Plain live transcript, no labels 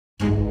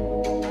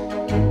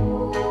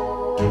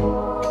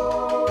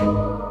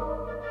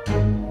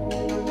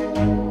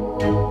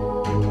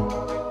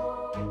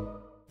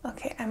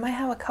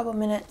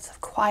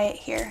quiet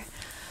here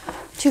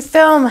to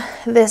film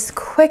this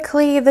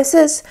quickly. This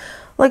is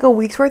like a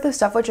week's worth of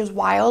stuff, which is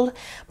wild,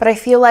 but I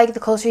feel like the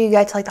closer you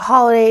get to like the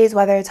holidays,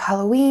 whether it's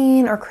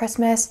Halloween or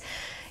Christmas,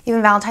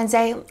 even Valentine's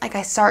Day, like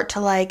I start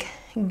to like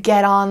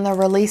get on the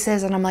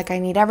releases and I'm like, I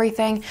need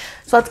everything.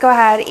 So let's go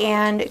ahead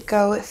and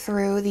go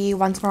through the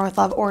Once More with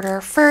Love order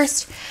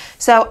first.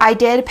 So I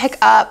did pick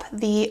up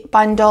the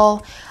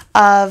bundle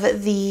of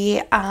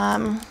the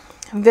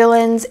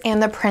villains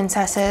and the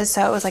princesses.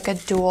 So it was like a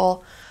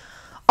dual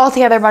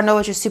all-together bundle,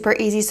 which is super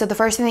easy. So the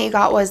first thing that you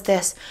got was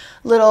this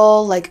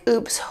little like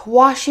oops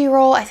washi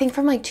roll, I think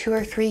from like 2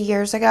 or 3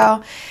 years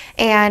ago.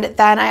 And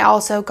then I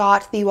also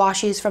got the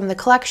washies from the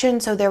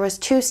collection. So there was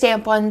 2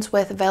 stamp ones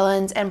with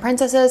villains and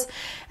princesses,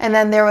 and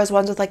then there was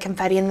ones with like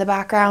confetti in the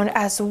background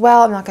as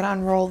well. I'm not going to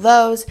unroll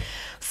those.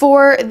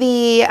 For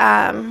the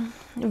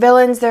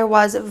villains, there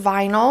was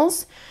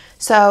vinyls.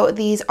 So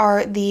these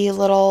are the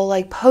little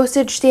like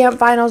postage stamp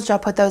vinyls. I'll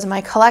put those in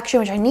my collection,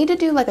 which I need to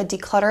do like a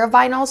declutter of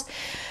vinyls.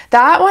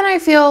 That one I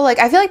feel like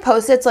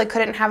Post-its like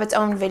couldn't have its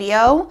own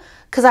video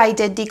because I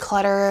did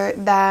declutter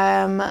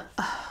them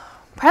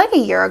probably like a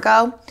year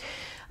ago.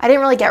 I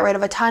didn't really get rid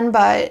of a ton,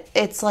 but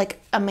it's like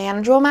a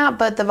manageable amount.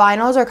 But the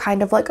vinyls are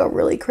kind of like a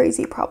really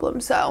crazy problem.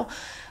 So,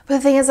 but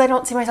the thing is, I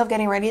don't see myself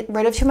getting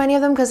rid of too many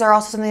of them because they're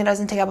also something that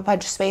doesn't take up a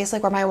bunch of space,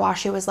 like where my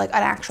washi was like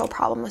an actual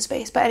problem with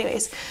space. But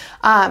anyways,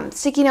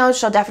 sticky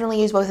notes, I'll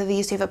definitely use both of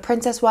these. So you have a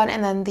princess one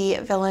and then the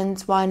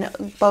villains one,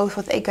 both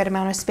with a good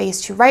amount of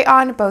space to write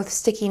on, both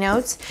sticky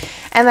notes.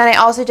 And then I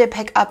also did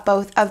pick up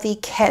both of the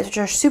kits, which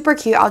are super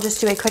cute. I'll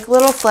just do a quick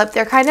little flip.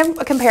 They're kind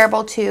of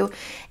comparable to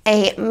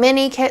a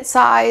mini kit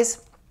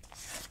size.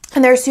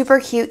 And they're super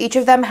cute. Each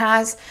of them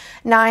has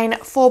 9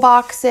 full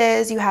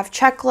boxes. You have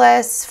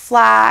checklists,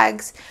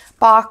 flags,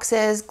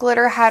 boxes,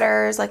 glitter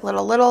headers, like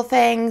little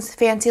things,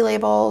 fancy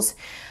labels,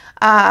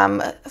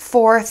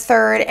 4,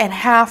 third, and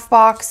half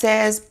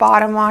boxes,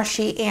 bottom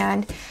washi,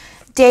 and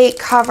date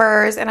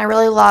covers. And I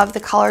really love the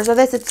colors of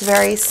this. It's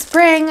very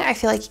spring. I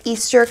feel like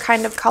Easter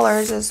kind of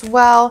colors as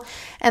well.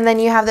 And then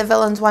you have the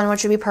villains one,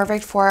 which would be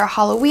perfect for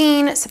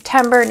Halloween,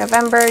 September,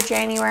 November,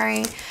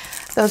 January.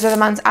 Those are the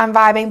months I'm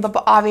vibing,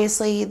 but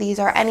obviously these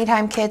are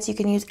anytime kits. You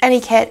can use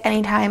any kit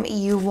anytime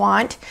you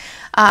want,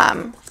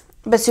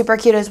 but super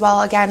cute as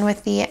well, again,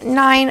 with the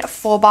 9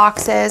 full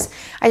boxes.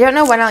 I don't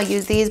know when I'll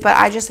use these, but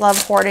I just love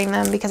hoarding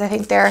them because I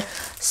think they're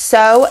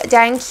so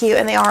dang cute,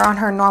 and they are on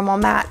her normal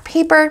matte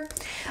paper.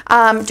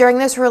 During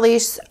this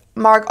release,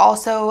 Mark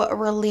also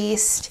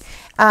released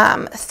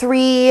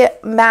 3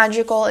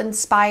 magical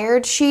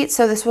inspired sheets.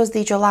 So this was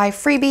the July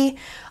freebie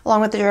along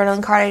with the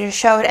journaling card I just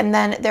showed, and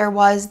then there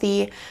was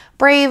the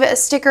Brave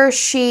sticker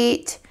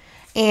sheet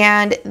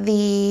and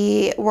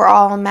the We're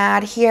All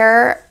Mad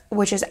Here,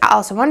 which is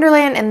Alice in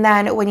Wonderland, and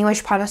then When You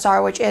Wish Upon a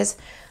Star, which is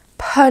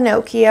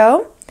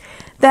Pinocchio.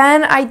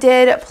 Then I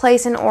did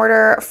place an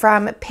order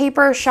from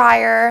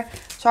Papershire.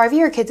 Sorry if you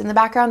hear kids in the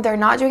background. They're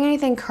not doing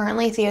anything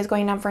currently. Thea's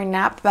going down for a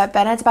nap, but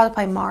Bennett's about to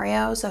play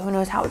Mario, so who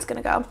knows how it's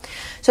gonna go.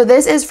 So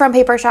this is from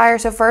Papershire.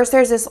 So first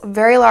there's this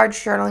very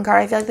large journaling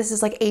card. I feel like this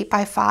is like 8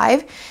 by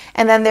 5.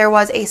 And then there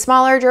was a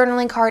smaller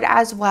journaling card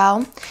as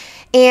well.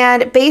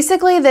 And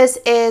basically this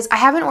is, I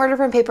haven't ordered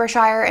from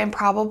Papershire in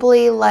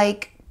probably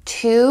like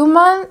 2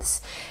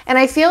 months. And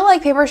I feel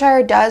like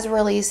Papershire does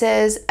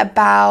releases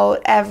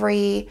about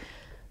every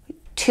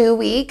 2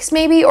 weeks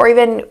maybe, or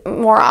even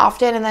more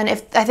often. And then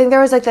I think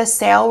there was like this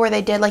sale where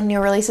they did like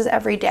new releases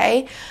every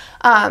day.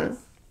 But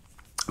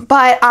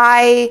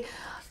I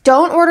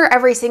don't order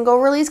every single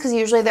release because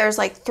usually there's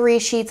like 3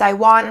 sheets I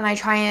want, and I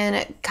try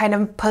and kind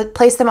of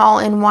place them all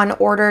in one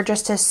order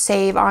just to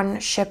save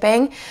on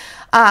shipping.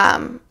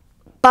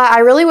 But I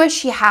really wish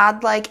she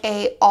had like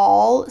a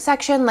all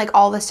section, like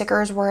all the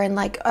stickers were in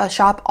like a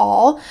shop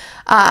all,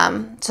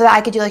 so that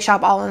I could do like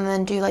shop all and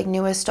then do like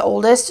newest to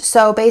oldest.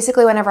 So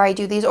basically whenever I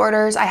do these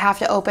orders, I have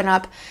to open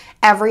up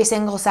every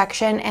single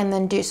section and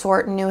then do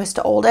sort newest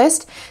to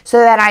oldest, so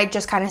that I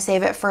just kind of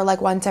save it for like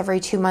once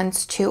every 2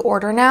 months to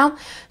order now.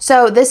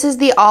 So this is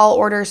the all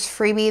orders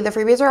freebie. The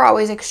freebies are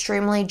always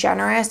extremely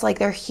generous, like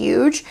they're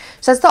huge.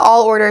 So that's the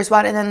all orders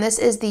one, and then this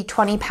is the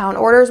 20-pound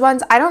orders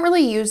ones. I don't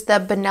really use the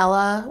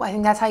vanilla, I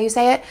think that's how you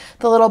say it,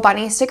 the little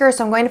bunny sticker,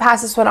 so I'm going to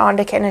pass this one on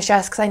to Kit and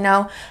Jess because I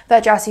know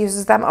that Jess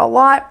uses them a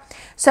lot.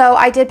 So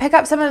I did pick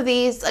up some of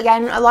these.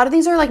 Again, a lot of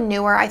these are like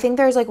newer. I think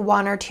there's like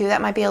 1 or 2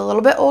 that might be a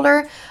little bit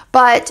older,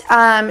 but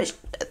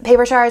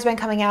Papershire has been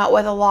coming out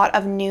with a lot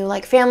of new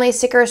like family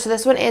stickers. So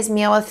this one is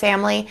Meal with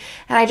Family,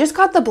 and I just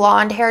got the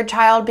blonde haired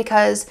child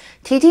because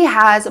TT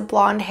has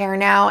blonde hair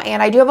now,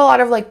 and I do have a lot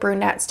of like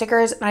brunette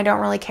stickers, and I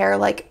don't really care,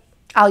 like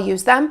I'll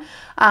use them.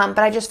 But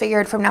I just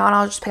figured from now on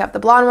I'll just pick up the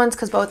blonde ones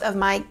because both of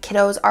my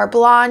kiddos are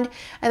blonde.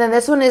 And then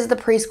this one is the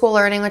preschool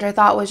learning, which I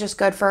thought was just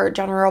good for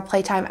general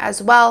playtime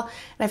as well.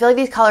 And I feel like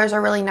these colors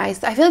are really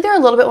nice. I feel like they're a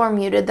little bit more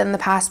muted than the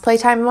past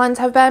playtime ones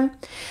have been.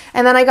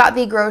 And then I got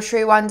the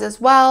grocery ones as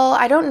well.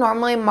 I don't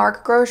normally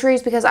mark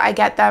groceries because I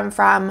get them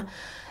from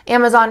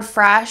Amazon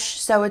Fresh,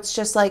 so it's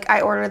just like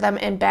I order them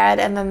in bed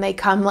and then they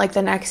come like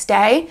the next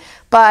day.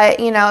 But,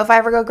 you know, if I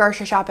ever go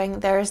grocery shopping,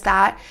 there's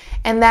that.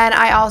 And then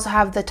I also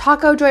have the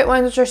taco joint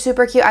ones, which are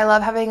super cute. I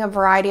love having a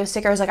variety of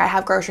stickers. Like I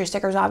have grocery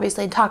stickers,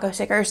 obviously, and taco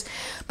stickers.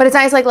 But it's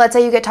nice, like let's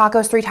say you get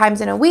tacos 3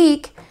 times in a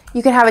week,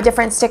 you can have a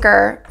different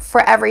sticker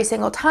for every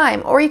single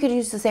time, or you could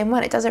use the same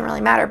one. It doesn't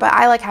really matter, but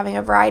I like having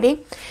a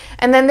variety.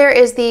 And then there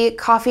is the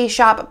coffee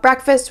shop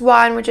breakfast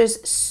one, which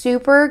is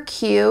super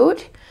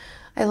cute.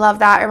 I love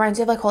that. It reminds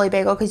me of like Holy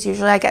Bagel, because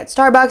usually I get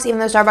Starbucks, even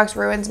though Starbucks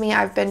ruins me.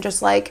 I've been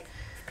just like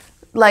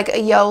a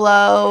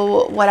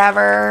YOLO,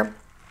 whatever.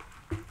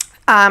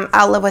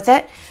 I'll live with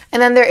it.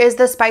 And then there is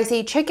the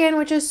spicy chicken,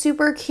 which is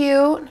super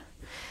cute.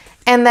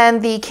 And then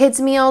the kids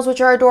meals,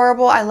 which are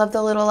adorable. I love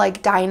the little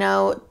like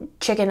dino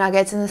chicken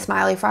nuggets and the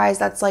smiley fries.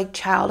 That's like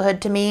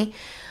childhood to me.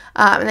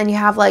 And then you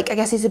have like, I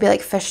guess these would be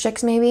like fish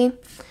sticks maybe.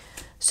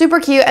 Super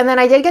cute. And then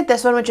I did get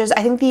this one, which is,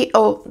 I think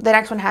the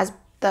next one has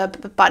the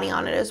bunny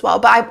on it as well.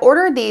 But I've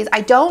ordered these.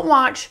 I don't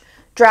watch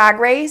Drag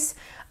Race.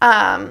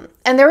 And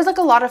there was like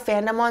a lot of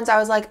fandom ones. I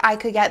was like, I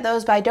could get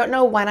those, but I don't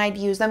know when I'd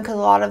use them, because a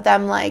lot of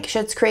them, like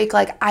Schitt's Creek,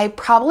 like I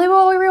probably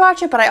will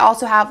rewatch it, but I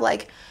also have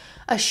like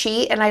a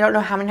sheet, and I don't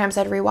know how many times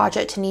I'd rewatch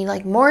it to need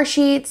like more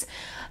sheets.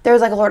 There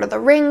was like a Lord of the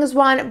Rings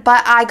one,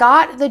 but I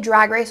got the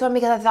Drag Race one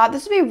because I thought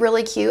this would be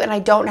really cute, and I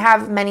don't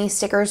have many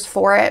stickers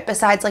for it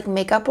besides like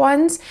makeup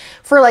ones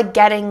for like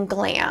getting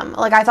glam.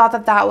 Like I thought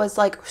that that was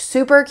like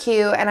super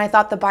cute, and I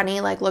thought the bunny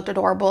like looked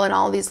adorable in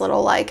all these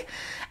little like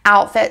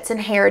outfits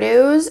and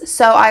hairdos.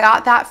 So I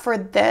got that for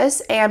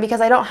this, and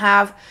because I don't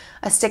have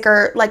a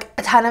sticker, like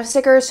a ton of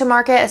stickers to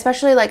market,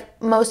 especially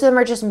like most of them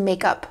are just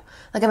makeup,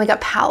 like a makeup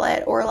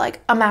palette or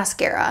like a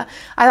mascara.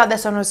 I thought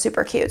this one was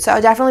super cute. So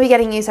I'll definitely be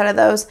getting use out of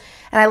those.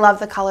 And I love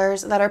the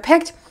colors that are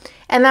picked.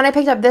 And then I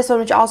picked up this one,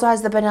 which also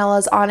has the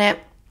vanillas on it.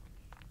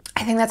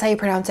 I think that's how you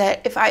pronounce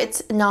it. If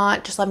it's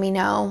not, just let me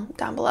know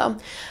down below.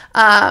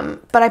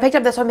 But I picked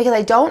up this one because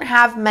I don't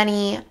have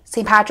many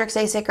St. Patrick's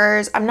Day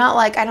stickers. I'm not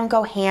like, I don't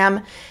go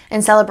ham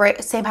and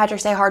celebrate St.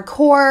 Patrick's Day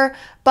hardcore,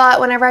 but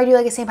whenever I do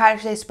like a St.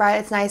 Patrick's Day spread,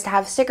 it's nice to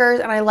have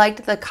stickers, and I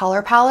liked the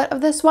color palette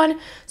of this one.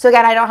 So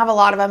again, I don't have a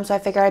lot of them, so I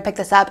figured I'd pick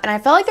this up, and I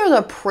felt like there was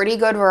a pretty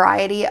good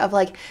variety of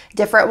like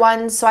different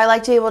ones. So I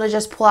like to be able to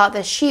just pull out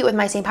this sheet with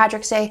my St.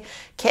 Patrick's Day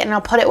kit, and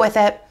I'll put it with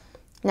it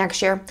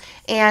next year,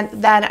 and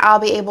then I'll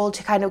be able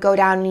to kind of go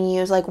down and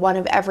use like one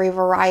of every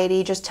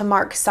variety just to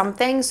mark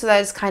something, so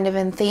that it's kind of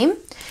in theme.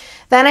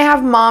 Then I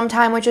have mom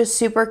time, which is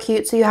super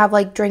cute. So you have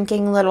like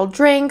drinking little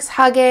drinks,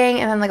 hugging,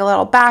 and then like a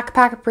little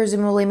backpack,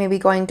 presumably maybe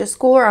going to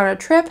school or on a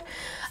trip.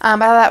 I thought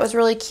that was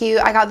really cute.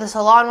 I got the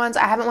salon ones.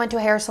 I haven't went to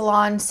a hair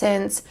salon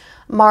since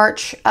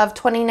March of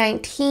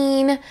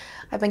 2019.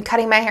 I've been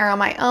cutting my hair on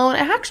my own.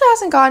 It actually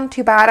hasn't gone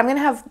too bad. I'm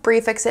gonna have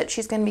Brie fix it.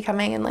 She's gonna be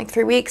coming in like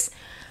 3 weeks.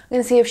 I'm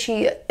gonna see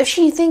if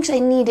she thinks I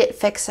need it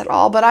fixed at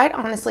all, but I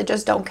honestly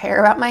just don't care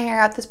about my hair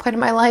at this point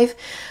in my life.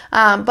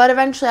 But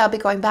eventually I'll be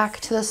going back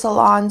to the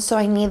salon, so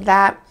I need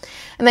that.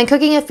 And then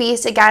cooking a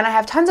feast, again, I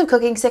have tons of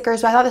cooking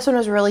stickers, but I thought this one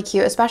was really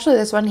cute, especially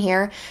this one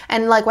here.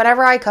 And like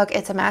whenever I cook,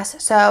 it's a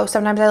mess, so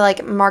sometimes I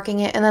like marking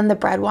it. And then the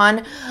bread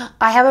one,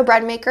 I have a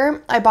bread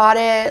maker. I bought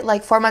it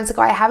like 4 months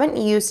ago. I haven't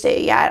used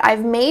it yet.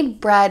 I've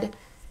made bread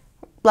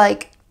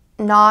like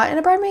not in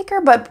a bread maker,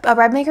 but a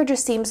bread maker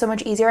just seems so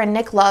much easier, and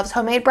Nick loves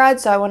homemade bread,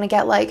 so I want to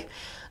get like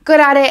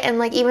good at it. And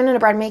like even in a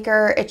bread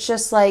maker, it's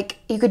just like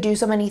you could do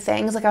so many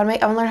things. Like I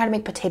want to learn how to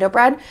make potato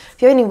bread.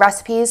 If you have any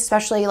recipes,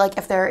 especially like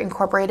if they're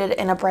incorporated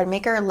in a bread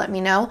maker, let me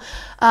know.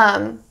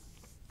 But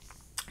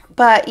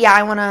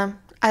yeah,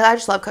 I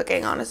just love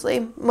cooking, honestly.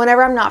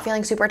 Whenever I'm not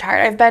feeling super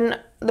tired, I've been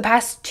the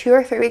past 2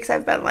 or 3 weeks,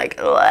 I've been like,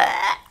 bleh,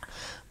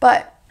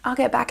 but I'll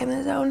get back in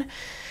the zone.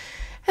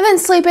 And then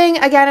sleeping,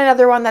 again,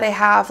 another one that I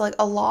have like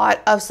a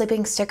lot of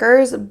sleeping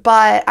stickers,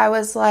 but I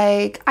was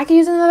like, I could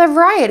use another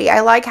variety. I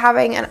like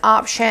having an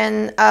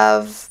option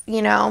of,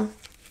 you know,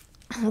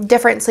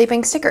 different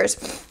sleeping stickers.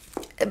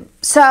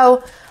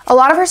 So a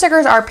lot of her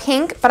stickers are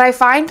pink, but I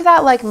find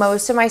that like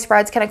most of my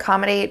spreads can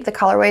accommodate the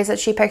colorways that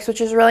she picks,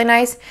 which is really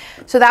nice.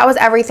 So that was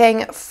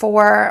everything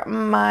for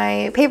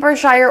my Paper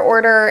Shire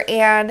order,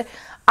 and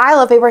I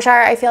love Paper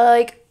Shire. I feel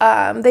like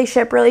they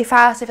ship really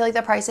fast. I feel like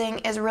the pricing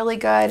is really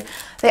good.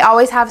 They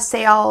always have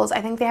sales.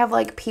 I think they have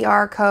like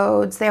PR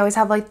codes. They always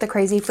have like the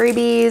crazy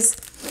freebies.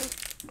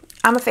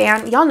 I'm a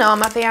fan. Y'all know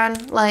I'm a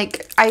fan.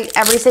 Like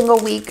every single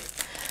week,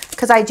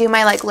 because I do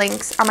my like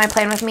links on my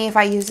plan with me if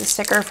I use a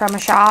sticker from a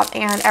shop,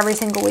 and every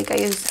single week I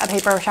use a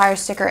Paper Shire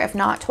sticker, if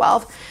not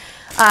 12.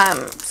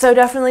 So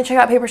definitely check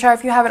out Paper Shire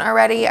if you haven't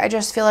already. I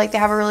just feel like they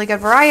have a really good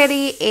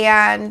variety,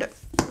 and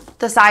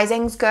the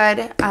sizing's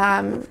good.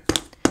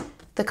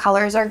 The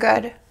colors are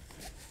good,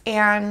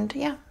 and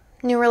yeah,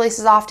 new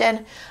releases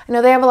often. I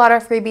know they have a lot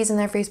of freebies in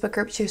their Facebook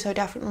group too, so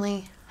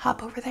definitely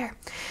hop over there.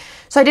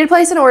 So I did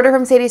place an order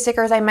from Sadie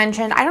Stickers. I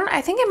mentioned,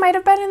 I think it might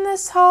have been in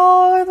this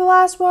haul or the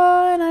last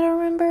one. I don't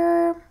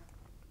remember.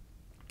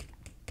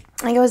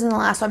 I think it was in the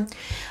last one.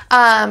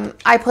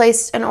 I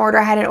placed an order.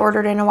 I hadn't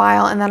ordered in a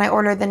while, and then I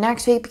ordered the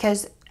next week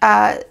because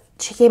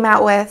she came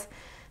out with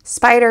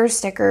spider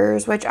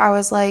stickers, which I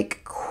was like,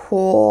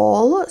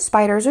 cool.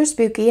 Spiders are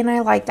spooky and I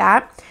like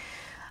that.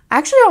 I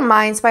actually don't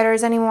mind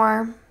spiders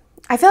anymore.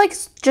 I feel like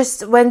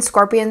just when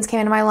scorpions came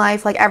into my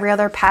life, like every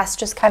other pest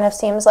just kind of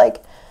seems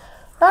like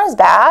not as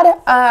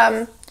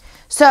bad.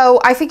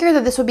 So I figured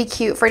that this would be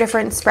cute for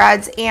different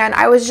spreads, and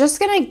I was just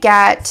gonna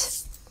get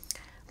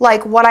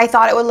like what I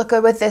thought it would look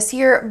good with this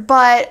year,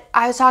 but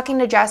I was talking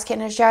to Jess,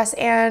 Kitness Jess,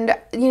 and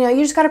you know,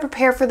 you just got to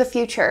prepare for the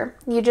future.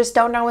 You just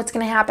don't know what's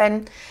going to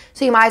happen,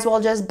 so you might as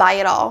well just buy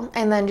it all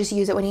and then just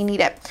use it when you need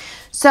it.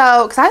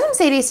 So, because I have some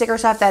Sadie sticker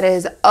stuff that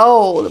is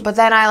old, but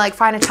then I like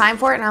find a time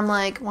for it and I'm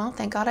like, well,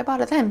 thank God I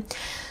bought it then.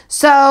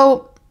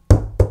 So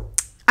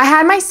I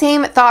had my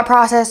same thought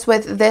process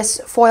with this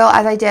foil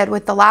as I did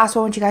with the last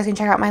one, which you guys can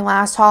check out my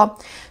last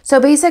haul. So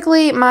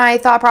basically my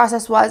thought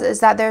process is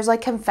that there's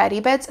like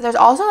confetti bits. There's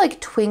also like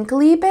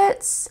twinkly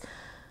bits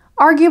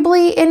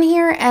arguably in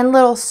here and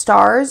little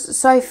stars.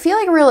 So I feel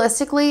like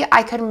realistically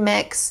I could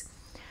mix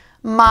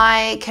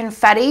my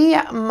confetti,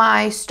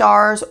 my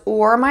stars,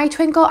 or my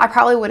twinkle. I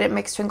probably wouldn't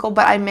mix twinkle,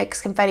 but I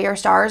mix confetti or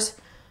stars.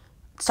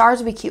 Stars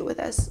would be cute with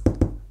this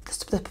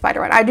the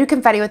spider one. I do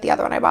confetti with the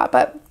other one I bought,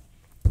 but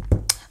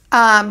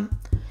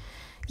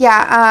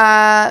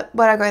yeah,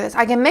 what I go with this,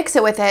 I can mix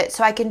it with it,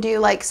 so I can do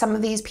like some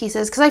of these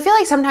pieces, because I feel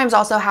like sometimes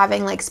also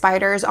having like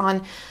spiders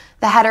on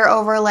the header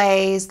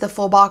overlays, the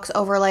full box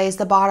overlays,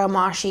 the bottom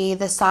washi,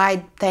 the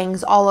side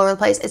things all over the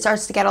place, it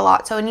starts to get a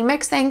lot. So when you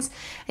mix things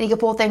and you can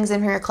pull things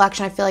in from your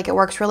collection, I feel like it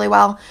works really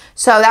well.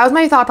 So that was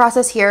my thought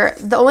process here.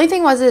 The only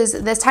thing is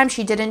this time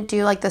she didn't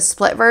do like the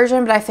split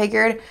version, but I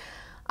figured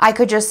I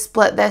could just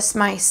split this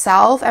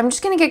myself. I'm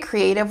just going to get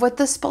creative with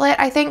the split,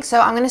 I think. So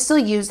I'm going to still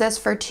use this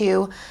for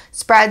 2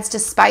 spreads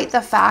despite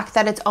the fact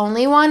that it's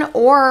only one,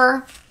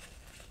 or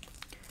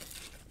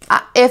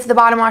if the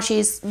bottom washi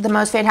is the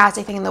most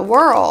fantastic thing in the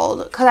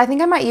world, because I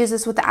think I might use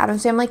this with the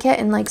Addams Family kit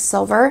in like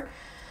silver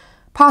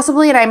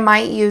possibly, and I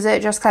might use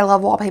it just because I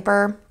love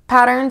wallpaper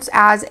patterns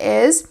as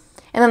is.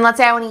 And then let's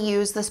say I want to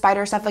use the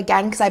spider stuff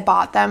again because I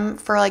bought them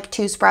for like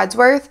 2 spreads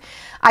worth.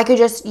 I could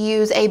just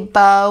use a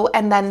bow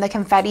and then the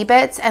confetti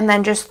bits, and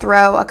then just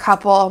throw a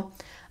couple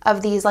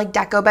of these like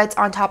deco bits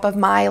on top of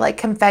my like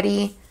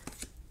confetti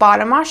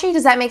bottom washi.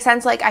 Does that make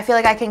sense? Like I feel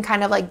like I can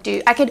kind of like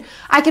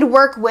I could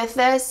work with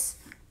this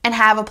and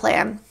have a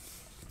plan.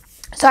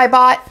 So I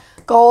bought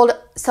gold,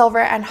 silver,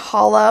 and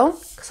hollow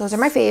because those are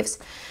my faves.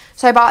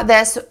 So I bought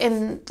this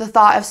in the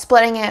thought of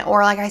splitting it,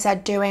 or like I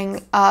said,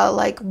 doing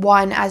like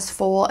one as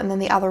full and then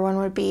the other one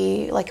would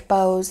be like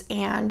bows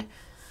and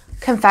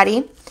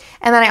confetti.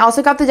 And then I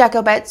also got the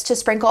deco bits to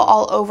sprinkle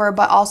all over,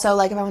 but also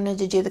like if I wanted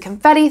to do the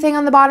confetti thing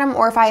on the bottom,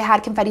 or if I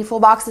had confetti full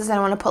boxes and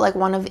I want to put like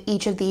one of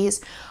each of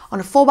these on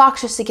a full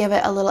box just to give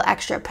it a little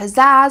extra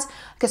pizzazz,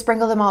 I could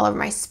sprinkle them all over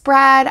my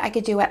spread. I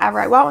could do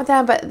whatever I want with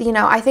them, but you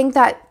know, I think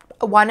that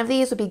one of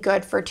these would be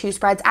good for 2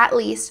 spreads at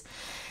least.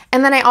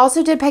 And then I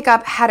also did pick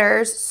up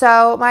headers.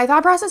 So my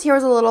thought process here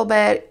was a little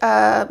bit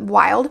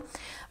wild,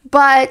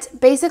 but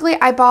basically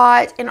I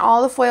bought in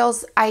all the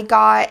foils, I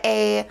got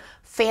a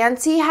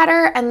fancy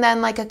header and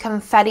then like a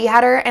confetti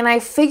header, and I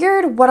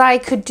figured what I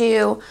could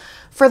do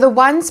for the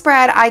one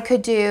spread, I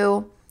could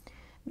do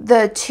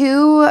the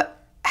 2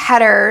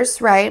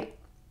 headers, right?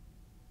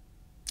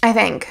 I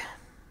think.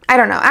 I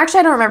don't know.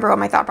 Actually, I don't remember what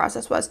my thought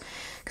process was,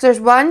 because there's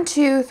 1,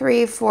 2,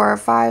 3, 4,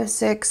 5,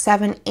 6,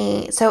 7,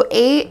 8. So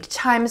 8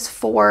 times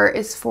 4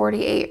 is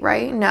 48,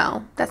 right?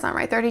 No, that's not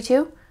right.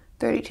 32?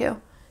 32.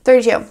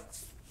 32.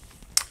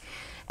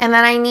 And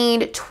then I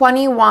need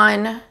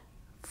 21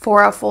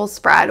 for a full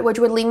spread, which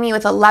would leave me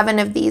with 11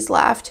 of these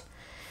left.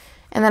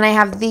 And then I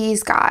have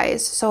these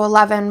guys. So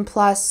 11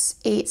 plus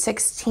 8,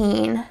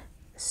 16,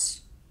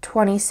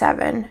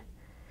 27.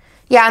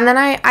 Yeah, and then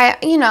I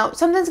you know,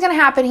 something's going to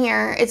happen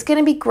here. It's going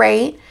to be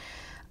great.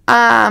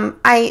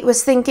 I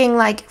was thinking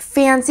like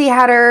fancy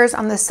headers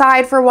on the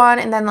side for one,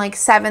 and then like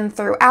 7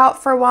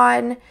 throughout for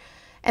one,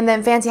 and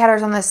then fancy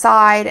headers on the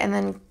side, and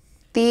then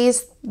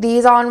these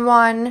on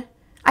one.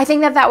 I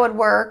think that would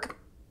work.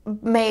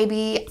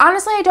 Maybe.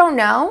 Honestly, I don't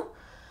know.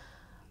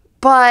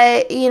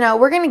 But, you know,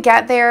 we're going to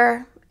get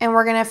there and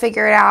we're going to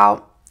figure it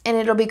out and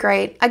it'll be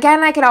great.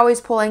 Again, I could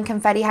always pull in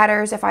confetti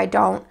headers if I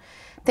don't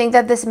think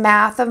that this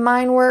math of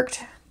mine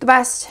worked the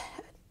best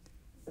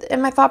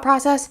in my thought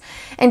process,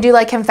 and do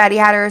like confetti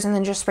headers and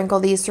then just sprinkle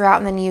these throughout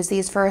and then use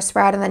these for a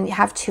spread and then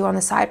have 2 on the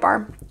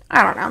sidebar.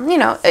 I don't know. You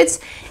know, it's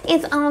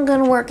all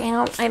going to work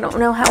out. I don't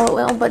know how it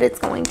will, but it's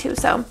going to.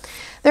 So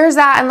there's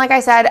that. And like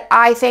I said,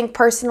 I think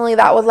personally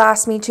that would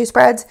last me 2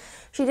 spreads.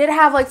 She did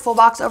have like full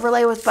box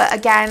overlay with, but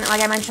again,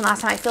 like I mentioned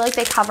last time, I feel like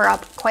they cover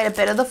up quite a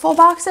bit of the full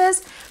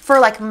boxes for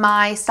like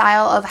my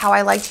style of how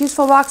I like to use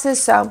full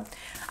boxes. So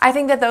I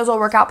think that those will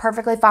work out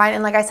perfectly fine.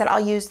 And like I said, I'll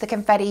use the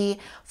confetti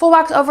full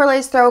box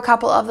overlays, throw a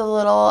couple of the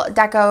little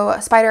deco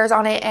spiders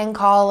on it, and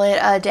call it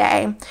a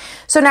day.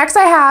 So next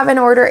I have an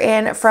order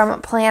in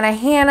from Plana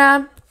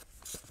Hannah.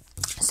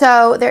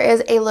 So there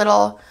is a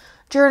little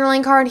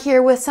journaling card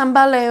here with some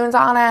balloons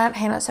on it.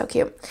 Hannah's so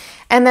cute.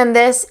 And then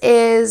this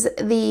is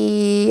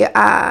the,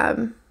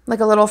 like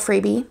a little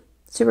freebie.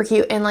 Super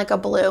cute in like a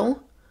blue.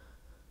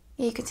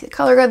 You can see the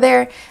color good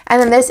there.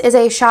 And then this is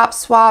a shop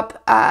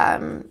swap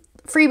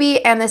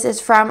freebie, and this is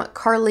from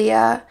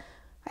Carlia.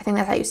 I think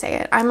that's how you say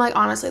it. I'm like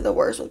honestly the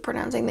worst with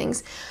pronouncing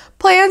things.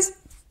 Plans.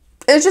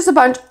 It's just a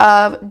bunch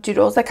of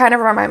doodles that kind of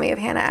remind me of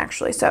Hannah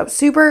actually. So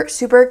super,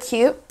 super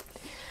cute.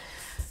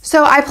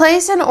 So I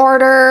placed an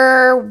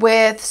order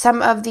with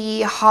some of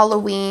the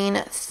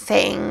Halloween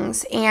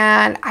things,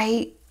 and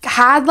I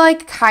had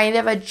like kind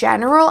of a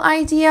general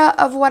idea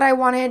of what I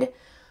wanted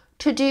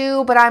to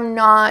do, but I'm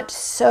not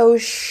so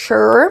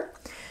sure.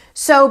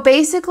 So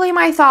basically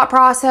my thought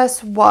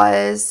process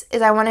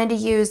is I wanted to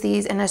use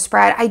these in a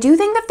spread. I do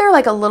think that they're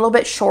like a little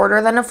bit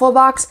shorter than a full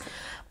box,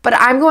 but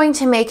I'm going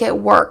to make it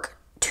work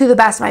to the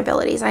best of my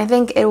abilities. And I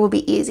think it will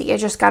be easy. I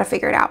just got to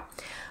figure it out.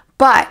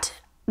 But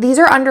these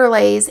are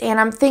underlays, and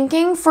I'm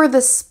thinking for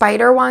the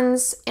spider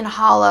ones in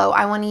hollow,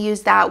 I want to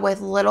use that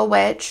with Little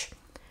Witch.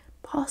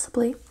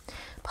 Possibly,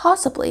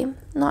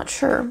 not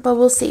sure, but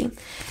we'll see.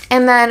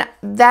 And then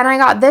I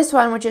got this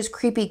one, which is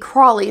Creepy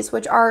Crawlies,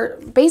 which are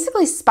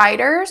basically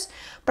spiders,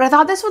 but I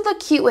thought this would look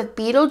cute with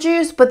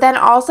Beetlejuice, but then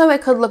also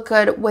it could look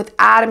good with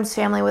Addams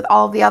Family with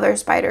all the other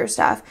spider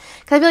stuff.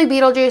 Because I feel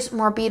like Beetlejuice,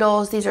 more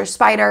beetles, these are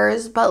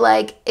spiders, but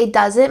like it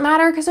doesn't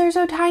matter because they're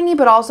so tiny,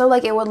 but also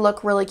like it would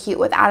look really cute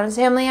with Addams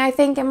Family, I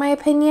think, in my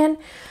opinion.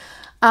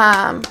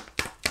 I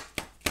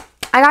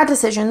got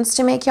decisions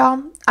to make,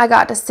 y'all. I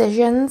got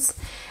decisions.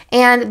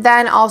 And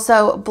then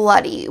also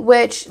Bloody,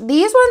 which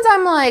these ones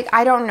I'm like,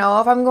 I don't know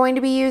if I'm going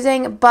to be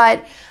using,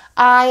 but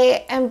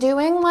I am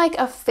doing like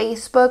a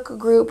Facebook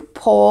group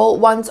poll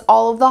once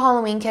all of the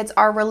Halloween kits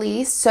are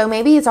released. So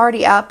maybe it's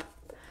already up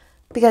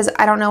because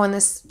I don't know when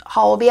this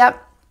haul will be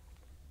up.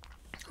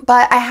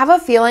 But I have a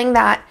feeling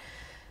that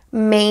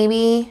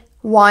maybe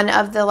one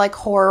of the like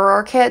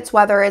horror kits,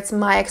 whether it's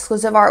my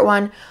exclusive art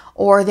one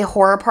or the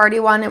horror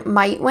party one,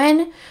 might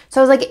win. So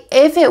I was like,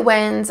 if it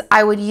wins,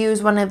 I would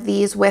use one of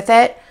these with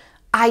it.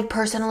 I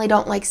personally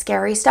don't like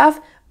scary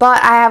stuff,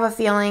 but I have a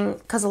feeling,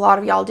 because a lot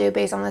of y'all do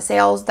based on the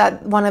sales,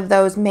 that one of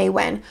those may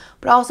win.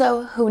 But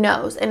also, who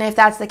knows? And if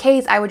that's the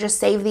case, I would just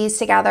save these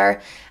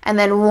together. And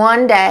then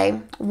one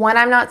day, when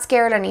I'm not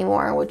scared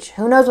anymore, which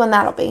who knows when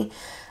that'll be,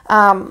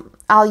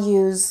 I'll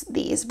use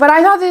these. But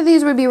I thought that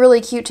these would be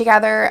really cute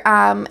together,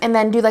 and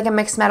then do like a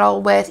mixed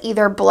metal with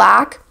either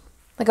black,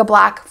 like a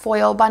black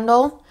foil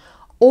bundle,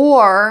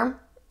 or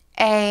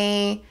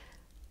a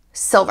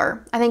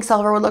silver. I think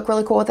silver would look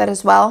really cool with it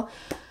as well.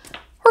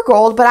 Or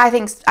gold, but I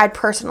think I'd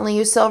personally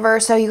use silver.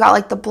 So you got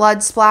like the blood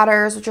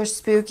splatters, which are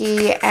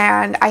spooky,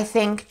 and I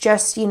think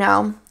just, you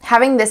know,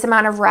 having this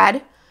amount of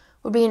red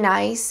would be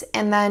nice,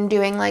 and then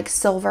doing like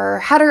silver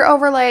header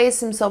overlays,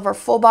 some silver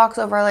full box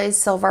overlays,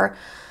 silver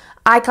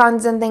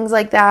icons and things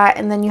like that,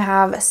 and then you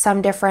have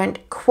some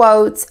different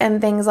quotes and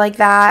things like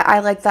that.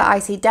 I like the I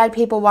See Dead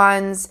People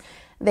ones.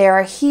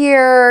 They're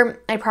here.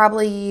 I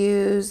probably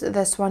use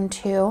this one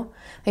too.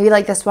 Maybe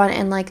like this one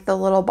in like the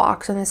little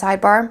box in the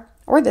sidebar.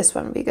 Or this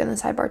one would be good in the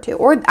sidebar too.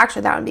 Or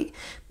actually that would be,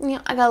 you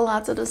know, I got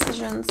lots of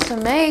decisions to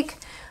make.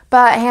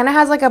 But Hannah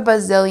has like a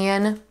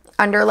bazillion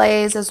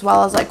underlays, as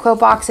well as like quote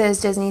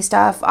boxes, Disney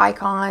stuff,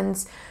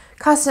 icons,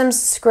 custom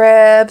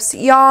scripts.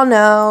 Y'all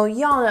know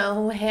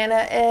who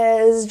Hannah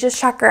is.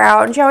 Just check her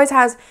out. And she always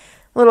has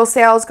little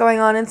sales going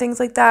on and things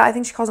like that. I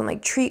think she calls them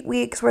like treat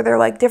weeks, where they're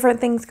like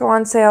different things go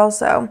on sale.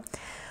 So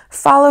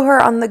follow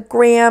her on the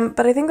gram.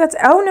 But I think that's,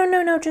 oh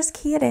no, just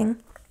kidding.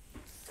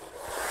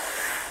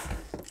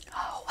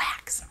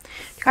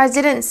 You guys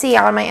didn't see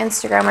on my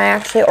Instagram, I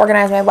actually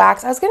organized my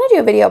wax. I was going to do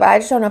a video, but I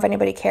just don't know if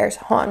anybody cares.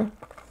 Hold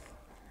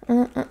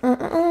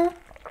on.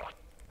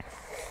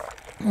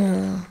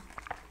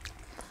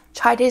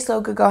 Chai tastes so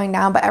good going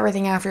down, but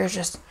everything after is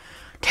just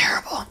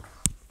terrible.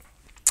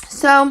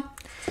 So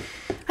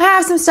I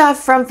have some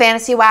stuff from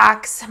Fantasy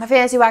Wax. My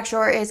Fantasy Wax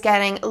drawer is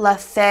getting la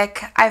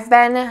thick. I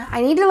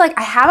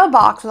have a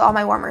box with all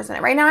my warmers in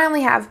it. Right now I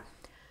only have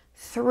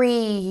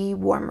 3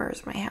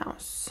 warmers in my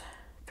house.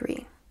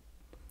 3.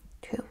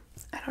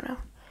 I don't know.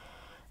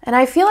 And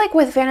I feel like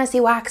with Fantasy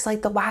Wax,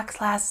 like the wax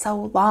lasts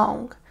so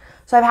long.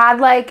 So I've had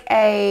like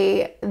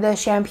the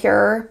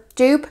Shampure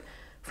dupe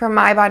from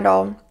my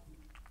bundle.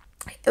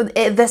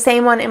 The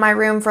same one in my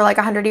room for like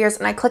 100 years.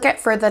 And I click it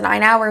for the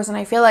 9 hours. And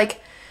I feel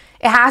like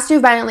it has to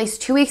have been at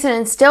least 2 weeks,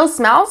 and it still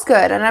smells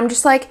good. And I'm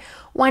just like,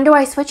 when do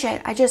I switch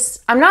it?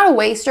 I'm not a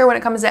waster when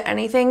it comes to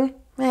anything.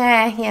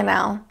 You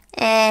know.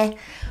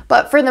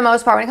 But for the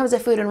most part, when it comes to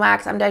food and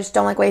wax, I just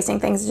don't like wasting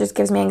things. It just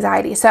gives me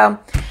anxiety. So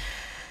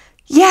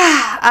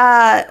yeah,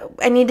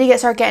 I need to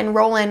start getting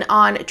rolling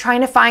on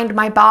trying to find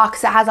my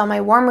box that has all my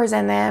warmers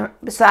in them,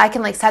 so I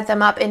can like set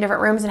them up in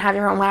different rooms and have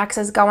different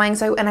waxes going.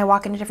 So, and I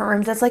walk into different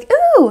rooms, that's like,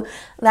 ooh,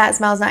 that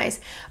smells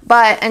nice.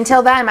 But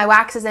until then, my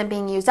wax isn't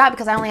being used up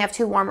because I only have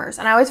 2 warmers.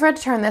 And I always forget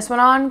to turn this one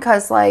on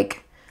because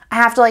like I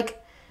have to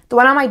like, the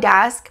one on my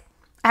desk,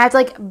 I have to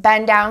like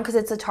bend down because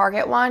it's a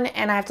Target one,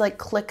 and I have to like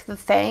click the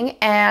thing,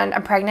 and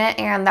I'm pregnant,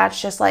 and that's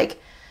just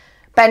like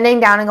bending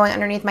down and going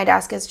underneath my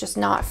desk is just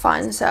not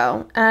fun.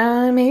 So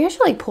maybe I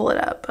should like pull it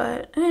up,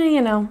 but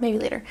you know, maybe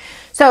later.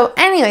 So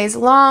anyways,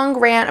 long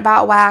rant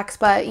about wax,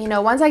 but you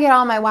know, once I get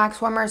all my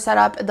wax warmers set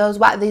up,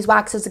 these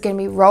waxes are going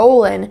to be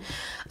rolling.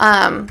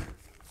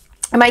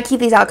 I might keep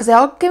these out because they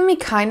all give me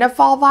kind of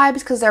fall vibes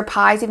because they're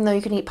pies, even though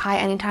you can eat pie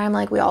anytime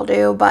like we all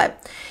do.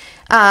 But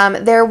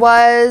there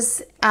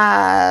was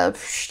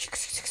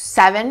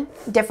 7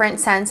 different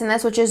scents in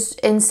this, which is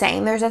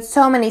insane. There's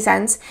so many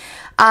scents.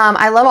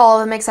 I love all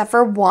of them except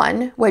for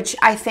one, which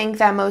I think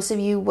that most of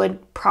you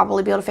would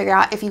probably be able to figure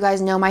out if you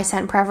guys know my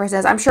scent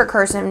preferences. I'm sure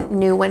Kirsten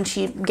knew when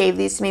she gave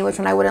these to me which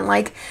one I wouldn't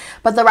like,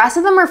 but the rest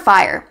of them are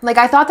fire. Like,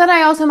 I thought that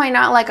I also might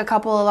not like a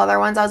couple of other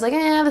ones. I was like,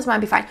 this might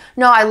be fine.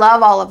 No, I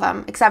love all of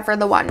them except for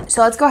the one.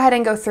 So let's go ahead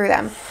and go through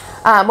them,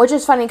 which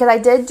is funny because I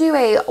did do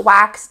a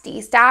wax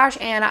de-stash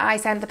and I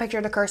sent the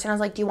picture to Kirsten. I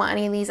was like, do you want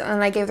any of these? And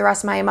then I gave the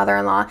rest to my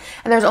mother-in-law,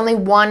 and there's only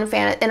one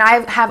fan, and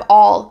I have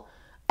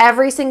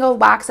every single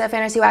wax that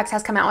Fantasy Wax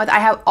has come out with. I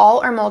have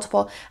all or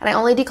multiple, and I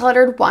only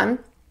decluttered one,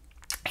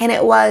 and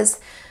it was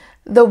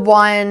the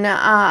one,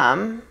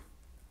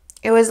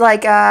 it was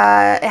like, it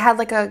had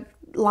like a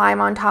lime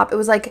on top. It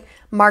was like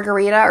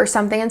margarita or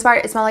something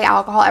inspired. It smelled like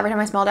alcohol. Every time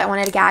I smelled it, I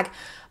wanted to gag.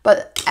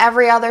 But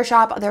every other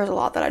shop, there was a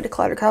lot that I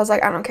decluttered because I was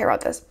like, I don't care about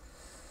this.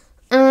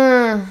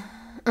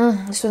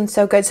 This one's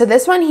so good. So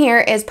this one here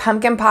is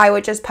pumpkin pie,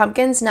 which is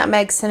pumpkins,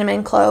 nutmeg,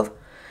 cinnamon, clove.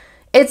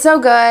 It's so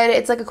good.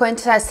 It's like a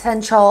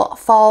quintessential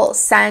fall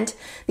scent.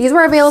 These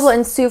were available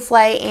in souffle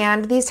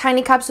and these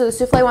tiny cups. So the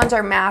souffle ones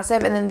are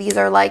massive, and then these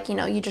are like, you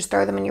know, you just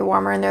throw them in your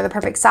warmer and they're the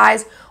perfect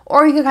size,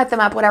 or you can cut them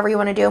up, whatever you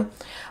want to do.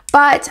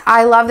 But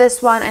I love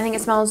this one. I think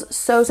it smells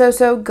so, so,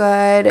 so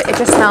good. It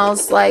just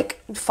smells like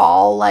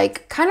fall,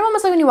 like kind of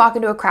almost like when you walk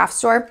into a craft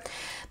store.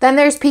 Then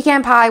there's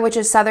pecan pie, which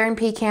is southern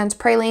pecans,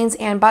 pralines,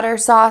 and butter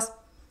sauce.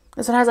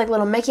 This one has like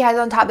little Mickey eyes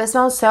on top. This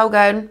smells so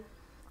good.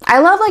 I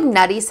love like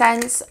nutty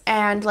scents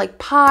and like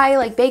pie,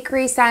 like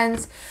bakery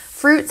scents.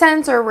 Fruit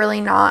scents are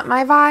really not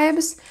my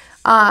vibes.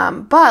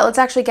 But let's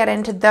actually get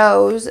into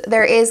those.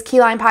 There is key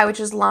lime pie, which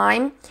is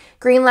lime,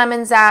 green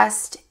lemon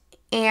zest,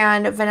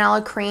 and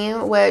vanilla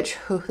cream, which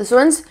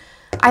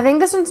I think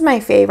this one's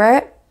my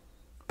favorite.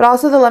 But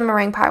also the lemon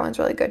meringue pie one's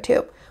really good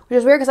too, which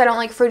is weird because I don't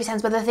like fruity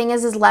scents. But the thing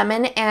is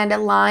lemon and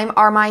lime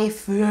are my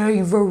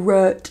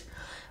favorite.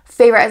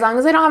 As long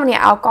as they don't have any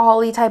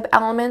alcohol-y type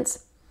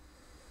elements.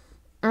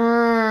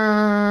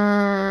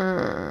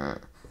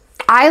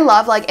 I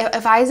love, like,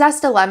 if I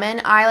zest a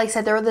lemon, I like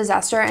sit there with a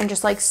zester and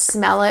just like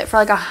smell it for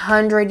like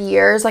 100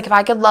 years. Like if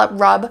I could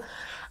rub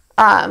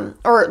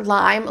or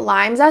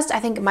lime zest, I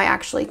think it might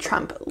actually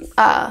trump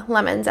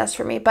lemon zest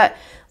for me. But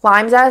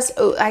lime zest,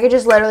 I could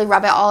just literally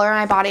rub it all over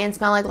my body and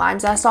smell like lime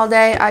zest all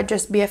day. I'd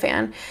just be a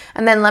fan.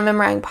 And then lemon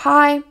meringue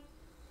pie.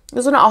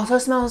 This one also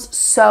smells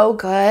so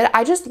good.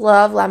 I just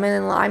love lemon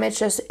and lime. It's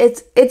just,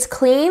 it's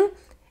clean,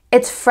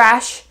 it's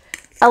fresh.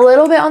 A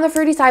little bit on the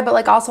fruity side, but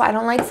like also I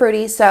don't like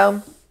fruity,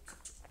 so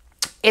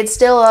it's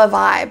still a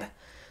vibe.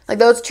 Like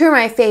those two are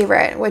my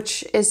favorite,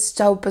 which is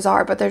so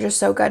bizarre, but they're just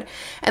so good.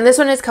 And this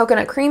one is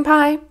coconut cream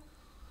pie.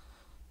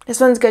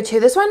 This one's good too.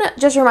 This one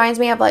just reminds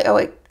me of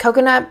like,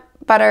 coconut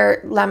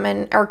butter,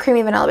 lemon, or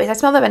creamy vanilla base. I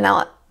smell the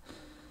vanilla.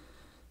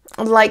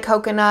 Like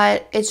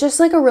coconut. It's just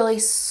like a really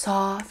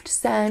soft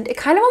scent. It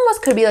kind of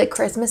almost could be like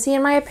Christmassy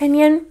in my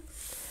opinion,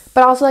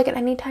 but also like an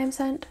anytime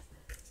scent.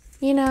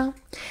 You know.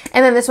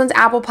 And then this one's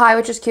apple pie,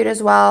 which is cute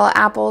as well.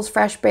 Apples,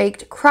 fresh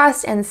baked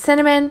crust, and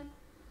cinnamon.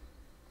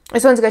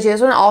 This one's good too.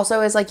 This one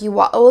also is like this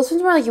one's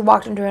more like you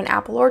walked into an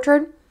apple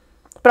orchard,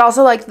 but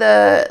also like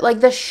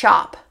the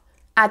shop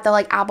at the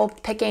like apple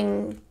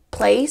picking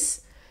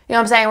place. You know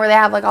what I'm saying? Where they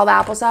have like all the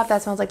apple stuff.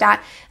 That smells like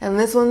that. And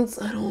this one's,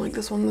 I don't like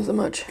this one as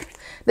much.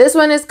 This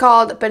one is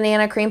called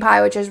banana cream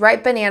pie, which is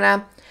ripe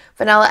banana,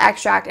 vanilla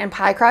extract, and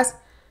pie crust.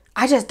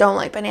 I just don't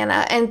like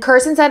banana. And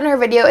Kirsten said in her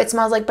video, it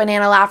smells like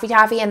banana Laffy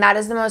Taffy, and that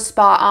is the most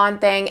spot on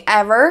thing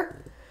ever.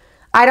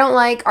 I don't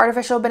like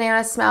artificial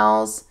banana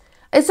smells.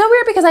 It's so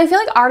weird because I feel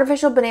like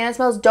artificial banana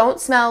smells don't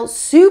smell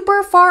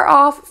super far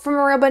off from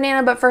a real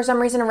banana, but for some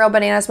reason a real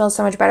banana smells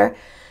so much better.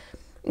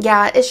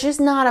 Yeah, it's just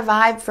not a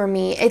vibe for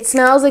me. It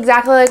smells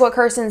exactly like what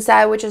Kirsten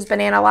said, which is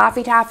banana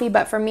Laffy Taffy,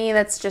 but for me,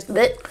 that's just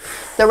it.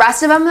 The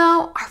rest of them,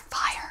 though, are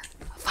fire.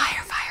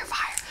 Fire, fire,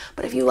 fire.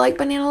 But if you like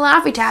banana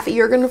Laffy Taffy,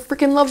 you're going to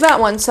freaking love that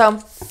one.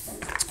 So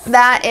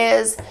that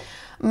is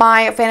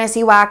my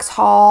Fantasy Wax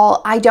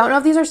haul. I don't know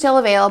if these are still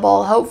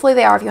available. Hopefully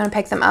they are. If you want to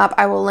pick them up,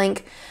 I will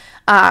link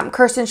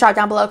Kirsten's shop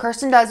down below.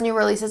 Kirsten does new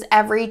releases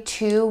every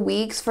 2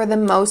 weeks for the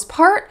most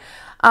part.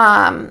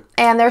 And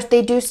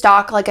they do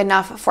stock like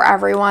enough for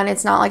everyone.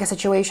 It's not like a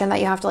situation that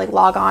you have to like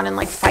log on and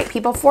like fight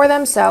people for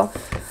them. So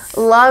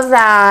love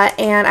that.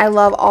 And I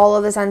love all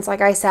of the scents,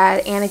 like I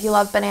said. And if you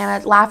love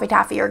banana Laffy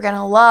Taffy, you're going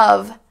to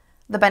love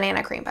the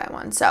banana cream pie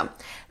one. So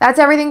that's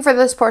everything for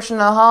this portion of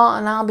the haul,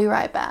 and I'll be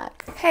right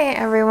back. Hey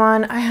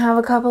everyone, I have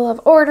a couple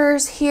of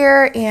orders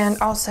here and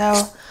also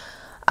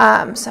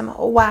some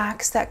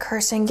wax that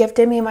Kirsten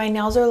gifted me. My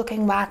nails are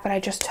looking whack, but I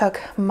just took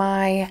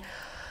my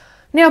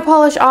nail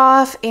polish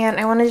off, and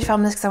I wanted to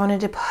film this because I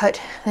wanted to put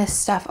this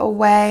stuff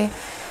away.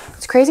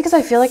 It's crazy because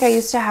I feel like I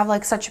used to have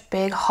like such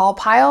big haul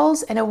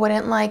piles and it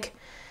wouldn't like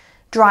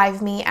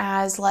drive me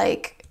as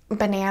like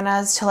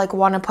bananas to like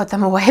want to put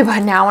them away, but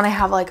now when I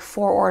have like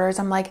 4 orders,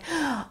 I'm like,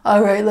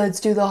 all right,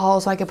 let's do the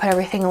haul so I can put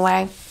everything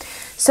away.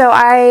 So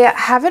I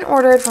haven't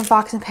ordered from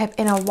Fox and Pip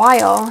in a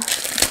while,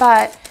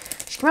 but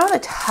she came out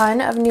with a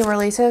ton of new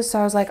releases, so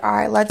I was like, all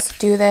right, let's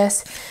do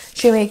this.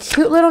 She gave me a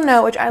cute little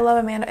note, which I love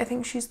Amanda. I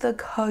think she's the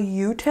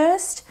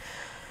cutest.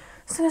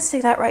 So I'm gonna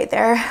stick that right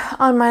there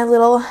on my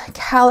little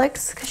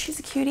calyx because she's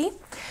a cutie.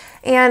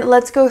 And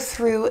let's go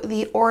through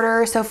the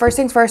order. So first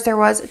things first, there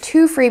was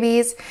 2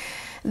 freebies.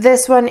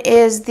 This one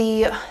is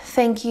the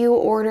thank you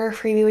order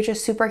freebie, which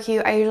is super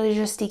cute. I usually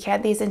just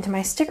decant these into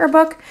my sticker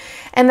book.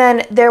 And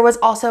then there was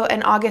also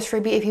an August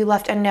freebie if you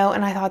left a note,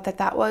 and I thought that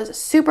that was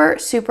super,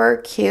 super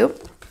cute.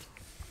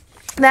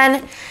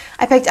 Then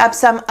I picked up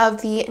some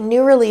of the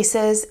new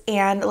releases,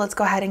 and let's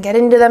go ahead and get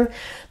into them.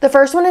 The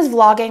first one is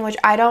vlogging, which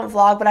I don't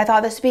vlog, but I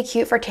thought this would be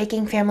cute for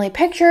taking family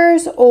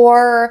pictures,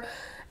 or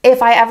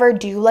if I ever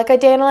do like a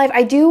day in a life.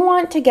 I do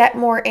want to get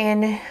more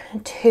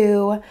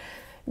into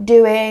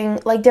doing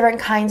like different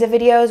kinds of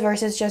videos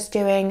versus just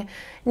doing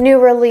new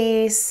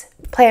release,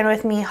 plan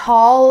with me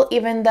haul,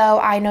 even though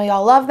I know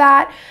y'all love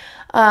that.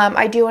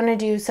 I do want to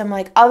do some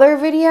like other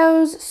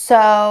videos,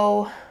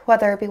 so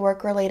whether it be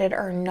work related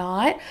or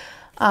not.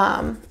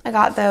 I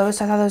got those,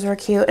 so I thought those were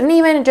cute. And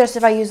even just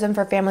if I use them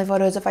for family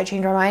photos, if I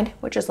change my mind,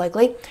 which is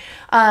likely,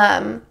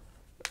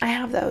 I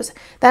have those.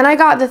 Then I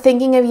got the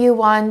thinking of you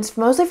ones,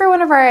 mostly for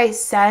whenever I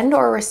send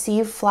or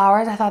receive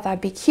flowers. I thought that'd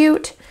be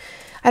cute.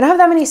 I don't have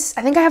that many.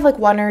 I think I have like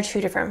 1 or 2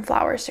 different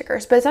flower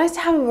stickers, but it's nice to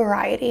have a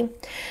variety.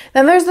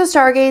 Then there's the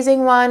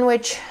stargazing one,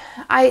 which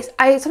I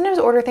sometimes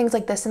order things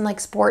like this in like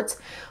sports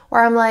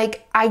where I'm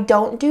like, I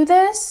don't do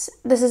this.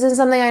 This isn't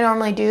something I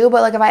normally do,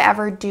 but like if I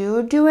ever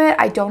do it,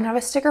 I don't have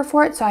a sticker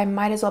for it, so I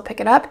might as well pick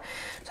it up.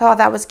 So I thought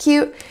that was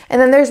cute.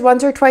 And then there's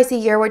once or twice a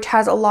year, which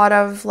has a lot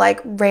of like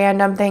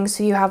random things.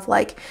 So you have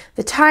like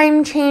the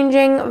time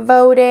changing,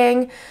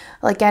 voting,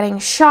 like getting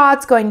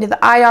shots, going to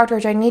the eye doctor,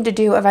 which I need to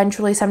do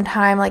eventually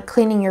sometime, like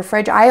cleaning your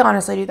fridge. I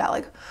honestly do that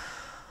like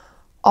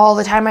all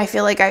the time. I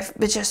feel like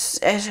it's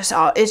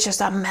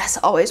just a mess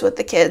always with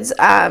the kids.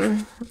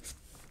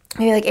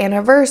 Maybe like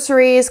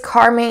anniversaries,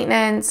 car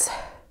maintenance.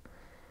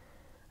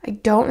 I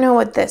don't know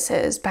what this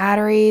is.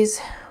 Batteries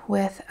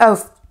with,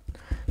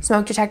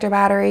 smoke detector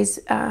batteries,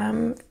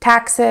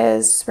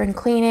 taxes, spring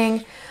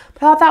cleaning. But I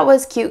thought that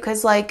was cute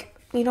because like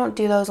you don't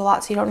do those a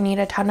lot, so you don't need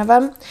a ton of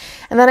them.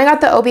 And then I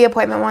got the OB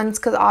appointment ones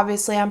because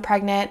obviously I'm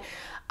pregnant.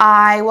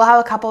 I will have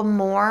a couple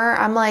more.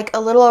 I'm like a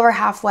little over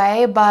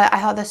halfway, but I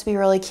thought this would be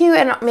really cute.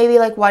 And maybe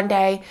like one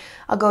day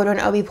I'll go to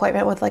an OB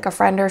appointment with like a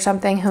friend or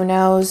something, who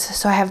knows.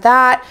 So I have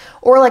that.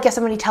 Or like if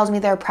somebody tells me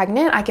they're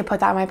pregnant, I could put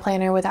that in my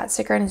planner with that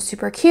sticker, and it's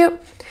super cute.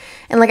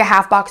 And like a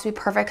half box would be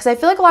perfect because I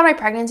feel like a lot of my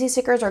pregnancy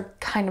stickers are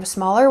kind of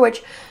smaller,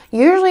 which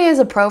usually is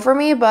a pro for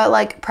me, but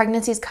like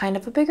pregnancy is kind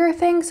of a bigger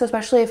thing. So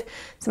especially if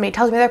somebody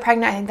tells me they're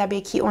pregnant, I think that'd be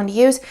a cute one to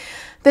use.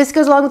 This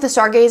goes along with the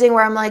stargazing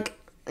where I'm like,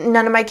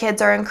 none of my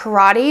kids are in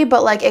karate,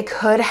 but like it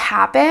could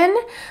happen.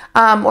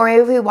 Or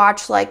maybe we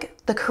watch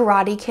like the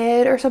Karate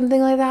Kid or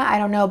something like that. I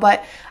don't know,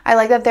 but I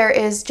like that there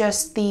is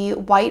just the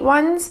white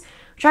ones,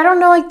 which I don't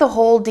know like the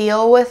whole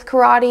deal with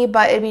karate,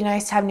 but it'd be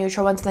nice to have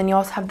neutral ones. And then you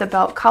also have the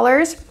belt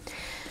colors.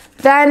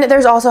 Then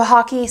there's also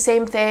hockey,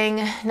 same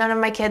thing. None of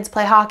my kids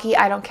play hockey.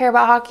 I don't care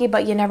about hockey,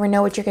 but you never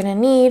know what you're gonna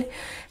need.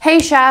 Hey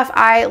Chef,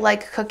 I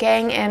like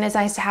cooking, and it's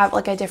nice to have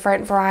like a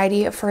different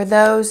variety for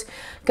those.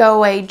 Go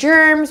Away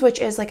Germs, which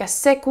is like a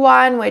sick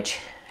one, which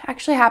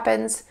actually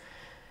happens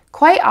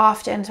quite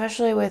often,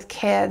 especially with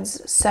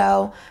kids.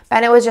 So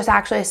Bennett was just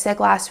actually sick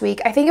last week.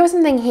 I think it was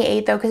something he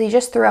ate though, because he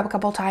just threw up a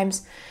couple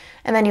times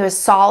and then he was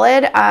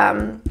solid.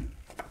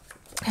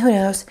 Who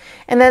knows?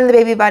 And then the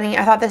baby bunny,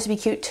 I thought this would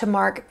be cute to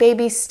mark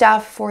baby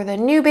stuff for the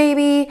new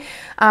baby.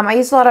 I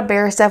used a lot of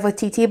bear stuff with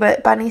TT,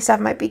 but bunny stuff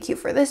might be cute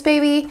for this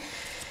baby.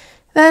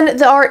 Then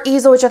the art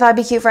easel, which I thought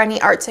would be cute for any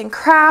arts and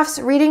crafts.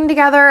 Reading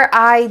together,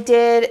 I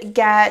did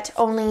get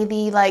only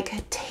the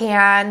like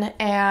tan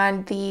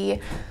and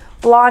the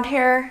blonde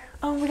hair.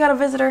 Oh, we got a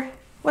visitor.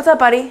 What's up,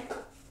 buddy?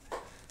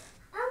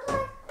 I'm like, how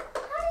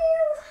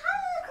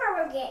did the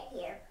car get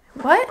here?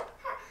 What?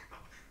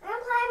 I'm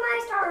playing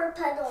my Star Wars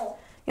puzzle.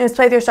 You want to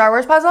play with your Star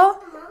Wars puzzle?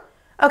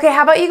 Uh-huh. Okay,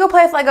 how about you go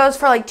play with Legos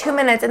for like 2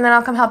 minutes and then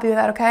I'll come help you with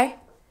that, okay?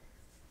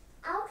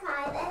 I'll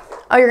try this.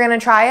 Oh, you're going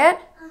to try it?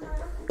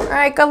 Uh-huh. All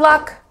right, good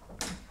luck.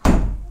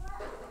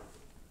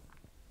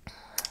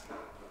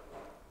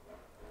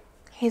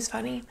 He's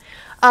funny.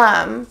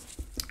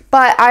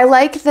 But I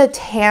like the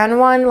tan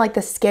one, like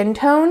the skin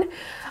tone.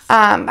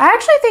 I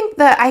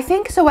actually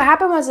think so what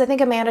happened was I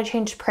think Amanda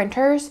changed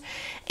printers,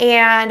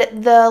 and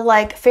the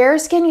like fair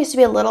skin used to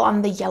be a little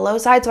on the yellow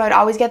side, so I'd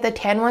always get the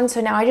tan ones.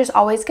 So now I just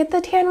always get the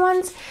tan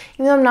ones,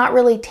 even though I'm not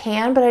really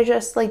tan, but I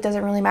just like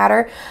doesn't really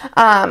matter.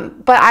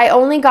 But I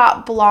only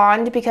got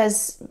blonde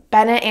because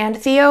Bennett and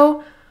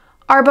Theo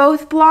are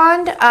both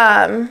blonde.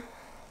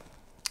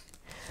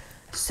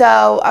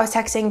 So I was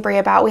texting Brie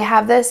about, we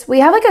have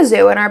like a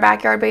zoo in our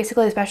backyard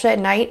basically, especially at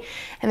night.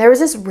 And there was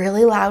this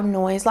really loud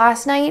noise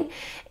last night.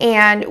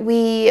 And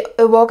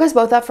it woke us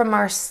both up from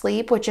our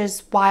sleep, which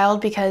is wild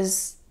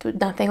because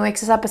nothing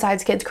wakes us up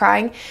besides kids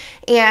crying.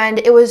 And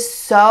it was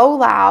so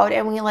loud,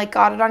 and we like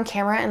got it on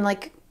camera and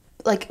like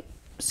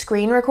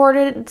sound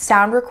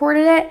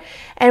recorded it,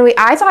 and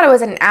I thought it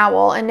was an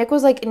owl, and Nick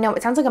was like, no,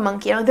 it sounds like a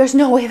monkey. I'm like, there's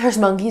no way there's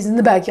monkeys in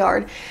the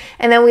backyard.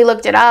 And then we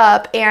looked it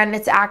up, and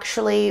it's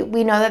actually,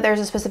 we know that there's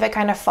a specific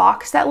kind of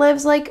fox that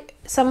lives like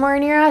somewhere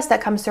near us that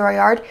comes through our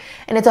yard,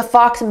 and it's a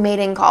fox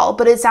mating call,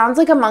 but it sounds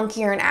like a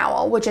monkey or an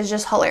owl, which is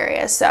just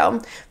hilarious. So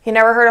if you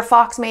never heard a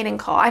fox mating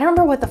call, I don't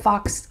remember what the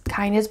fox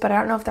kind is, but I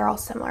don't know if they're all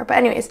similar. But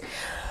anyways,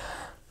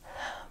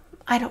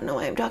 I don't know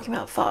why I'm talking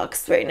about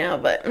fox right now,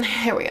 but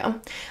here we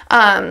go.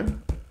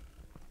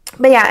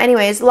 But yeah,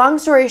 anyways, long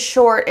story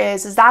short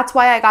is that's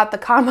why I got the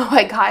combo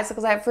I got,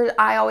 because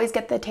I always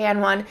get the tan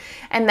one.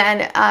 And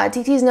then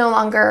TT's no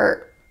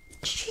longer,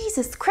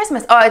 Jesus,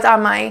 Christmas. Oh, it's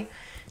on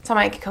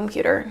my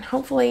computer.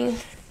 Hopefully,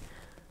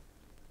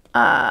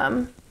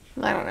 I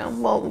don't know.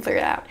 We'll figure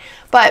it out.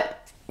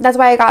 But that's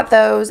why I got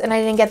those, and I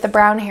didn't get the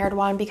brown haired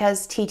one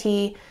because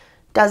TT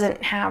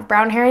doesn't have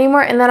brown hair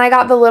anymore. And then I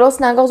got the little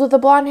Snuggles with the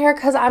blonde hair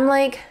because I'm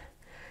like,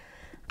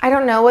 I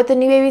don't know what the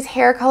new baby's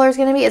hair color is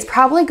going to be. It's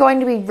probably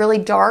going to be really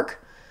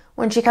dark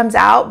when she comes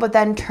out, but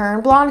then turn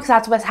blonde, because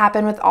that's what's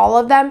happened with all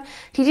of them.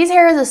 TT's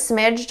hair is a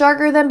smidge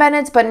darker than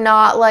Bennett's, but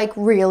not like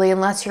really,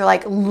 unless you're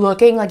like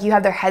looking, like you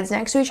have their heads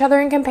next to each other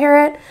and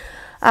compare it.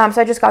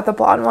 So I just got the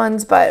blonde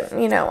ones, but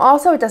you know,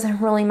 also it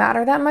doesn't really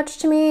matter that much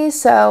to me,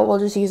 so we'll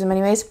just use them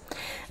anyways.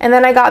 And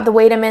then I got the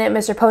Wait a Minute,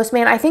 Mr.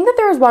 Postman. I think that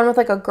there was one with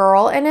like a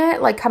girl in it,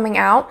 like coming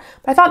out,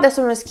 but I thought this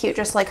one was cute,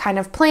 just like kind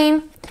of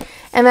plain.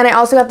 And then I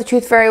also got the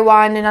Tooth Fairy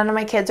one, and none of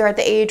my kids are at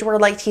the age where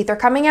like teeth are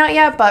coming out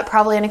yet, but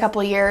probably in a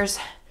couple of years,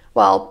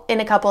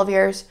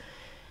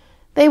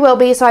 they will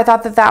be. So I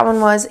thought that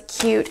one was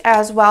cute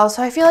as well.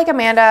 So I feel like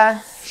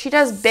Amanda, she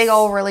does big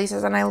old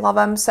releases and I love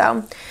them.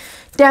 So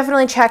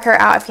definitely check her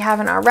out if you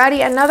haven't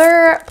already.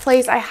 Another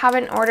place I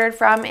haven't ordered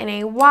from in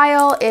a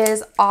while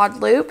is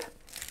Odd Loop.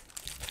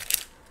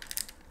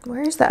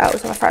 Where's the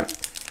O's on the front?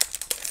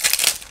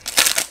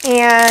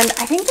 And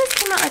I think this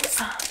came out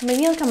like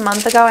maybe like a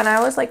month ago, and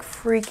I was like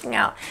freaking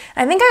out.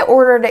 I think I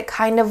ordered it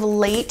kind of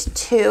late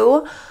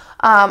too.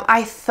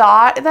 I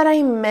thought that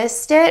I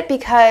missed it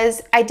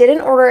because I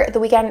didn't order it the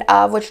weekend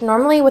of, which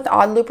normally with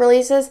Odd Loop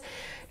releases,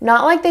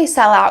 not like they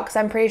sell out, because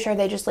I'm pretty sure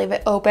they just leave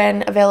it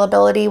open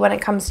availability when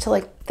it comes to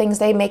like things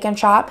they make and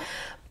shop.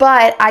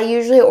 But I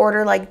usually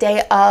order like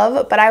day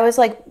of, but I was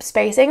like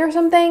spacing or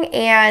something,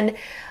 and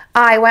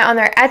I went on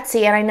their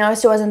Etsy and I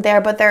noticed it wasn't there,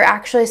 but they're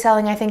actually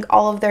selling, I think,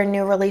 all of their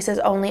new releases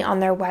only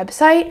on their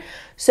website.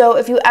 So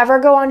if you ever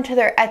go onto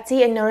their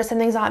Etsy and notice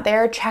something's not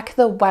there, check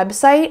the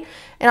website,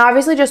 and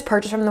obviously just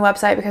purchase from the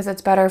website because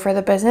it's better for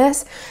the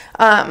business.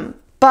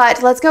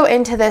 But let's go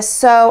into this.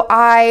 So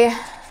I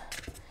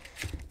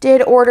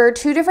did order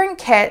 2 different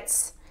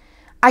kits.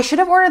 I should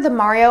have ordered the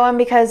Mario one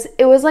because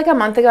it was like a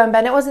month ago and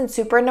Bennett wasn't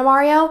super into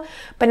Mario,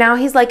 but now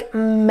he's like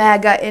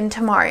mega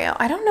into Mario.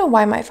 I don't know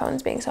why my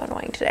phone's being so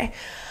annoying today.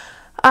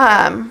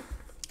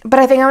 But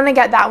I think I'm going to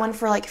get that one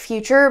for like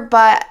future,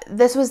 but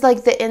this was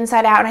like the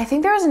Inside Out, and I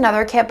think there was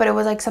another kit, but it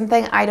was like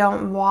something I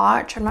don't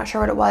watch. I'm not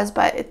sure what it was,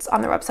 but it's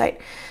on their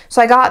website.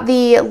 So I got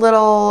the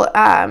little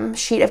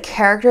sheet of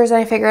characters, and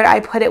I figured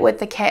I'd put it with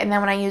the kit, and then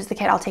when I use the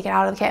kit, I'll take it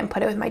out of the kit and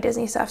put it with my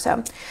Disney stuff.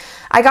 So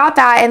I got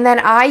that, and then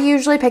I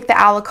usually pick the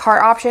a la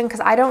carte option because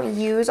I don't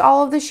use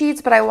all of the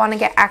sheets, but I want to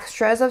get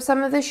extras of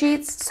some of the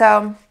sheets.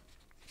 So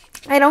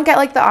I don't get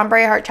like the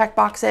ombre heart check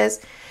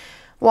boxes.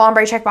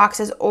 Ombre check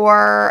boxes,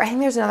 or I think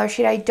there's another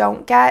sheet I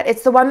don't get.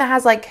 It's the one that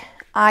has like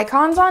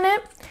icons on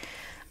it.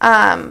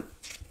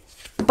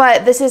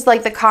 But this is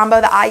like the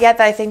combo that I get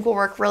that I think will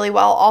work really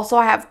well. Also,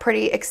 I have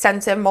pretty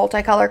extensive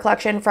multicolor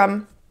collection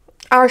from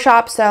our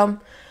shop. So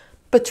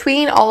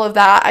between all of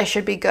that, I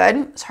should be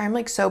good. Sorry, I'm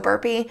like so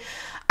burpy.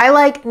 I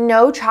like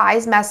no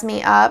chais mess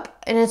me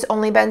up, and it's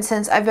only been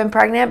since I've been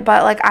pregnant,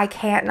 but like I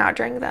can't not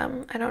drink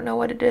them. I don't know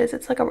what it is.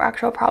 It's like an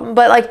actual problem,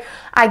 but like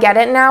I get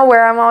it now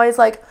where I'm always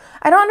like,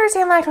 I don't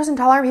understand lactose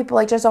intolerant people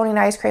like just don't eat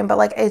ice cream, but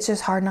like it's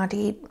just hard not to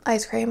eat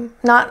ice cream.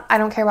 I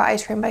don't care about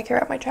ice cream, but I care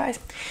about my chais.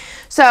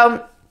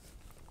 So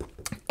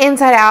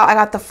Inside Out, I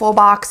got the full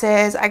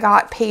boxes. I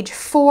got page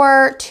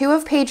 4, 2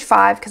 of page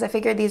 5, because I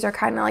figured these are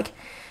kind of like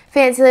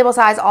fancy label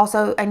size.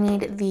 Also, I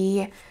need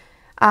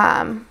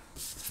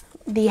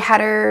the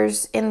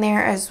headers in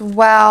there as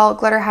well,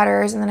 glitter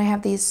headers, and then I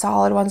have these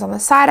solid ones on the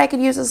side I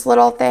could use as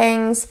little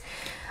things.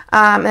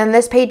 And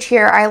this page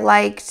here, I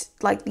liked,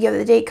 like, you have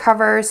the date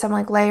covers, some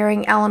like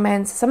layering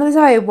elements. Some of this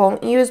I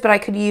won't use, but I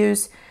could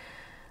use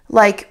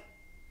like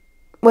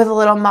with a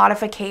little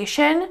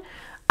modification.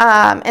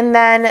 And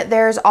then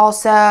there's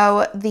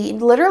also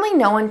literally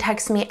no one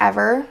texts me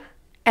ever,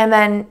 and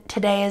then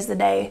today is the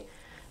day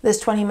this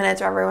 20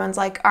 minutes where everyone's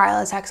like, all right,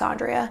 let's text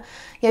Andrea.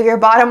 You have your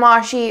bottom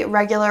washi,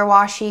 regular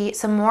washi,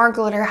 some more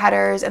glitter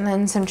headers, and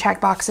then some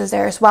check boxes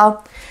there as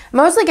well.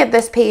 Mostly get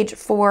this page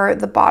for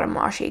the bottom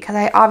washi because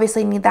I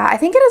obviously need that. I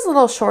think it is a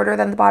little shorter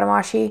than the bottom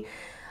washi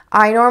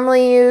I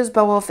normally use,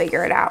 but we'll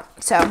figure it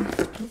out. So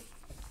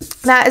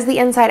that is the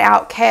inside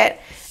out kit.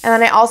 And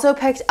then I also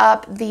picked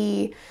up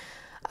the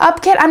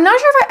up kit. I'm not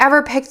sure if I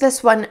ever picked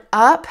this one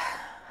up.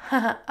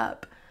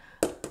 Up.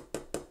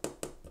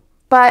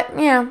 But,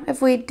 yeah,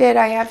 if we did,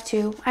 I have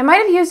two. I might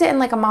have used it in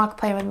like a mock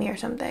plan with me or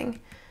something.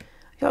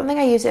 I don't think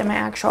I used it in my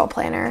actual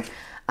planner.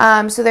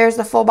 So there's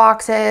the full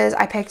boxes.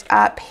 I picked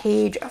up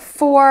page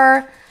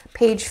 4,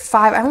 page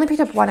 5. I only picked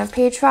up one of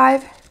page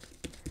 5.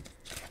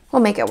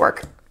 We'll make it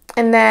work.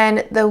 And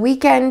then the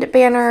weekend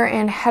banner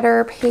and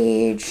header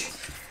page,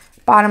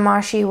 bottom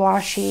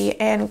washi,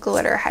 and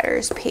glitter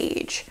headers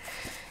page.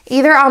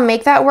 Either I'll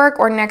make that work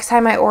or next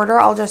time I order,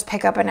 I'll just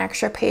pick up an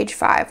extra page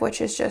 5, which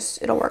is just,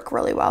 it'll work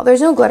really well.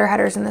 There's no glitter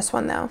headers in this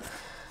one though.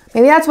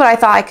 Maybe that's what I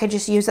thought. I could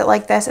just use it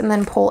like this and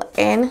then pull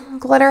in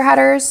glitter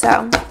headers.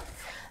 So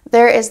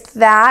there is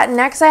that.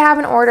 Next I have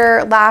an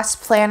order,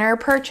 last planner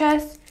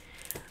purchase.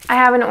 I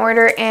have an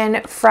order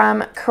in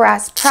from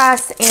Caress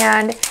Press,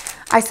 and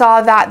I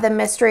saw that the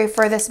mystery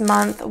for this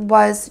month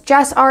was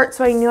Jess Art,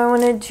 so I knew I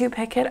wanted to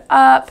pick it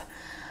up.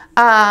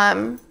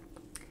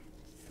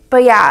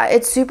 But yeah,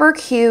 it's super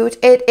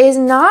cute. It is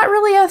not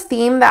really a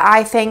theme that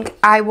I think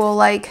I will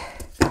like.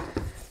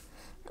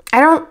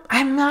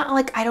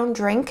 I don't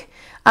drink.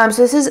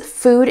 So this is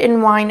Food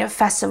and Wine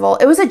Festival.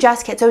 It was a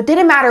Jess kit, so it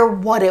didn't matter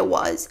what it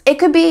was. It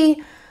could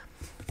be,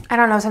 I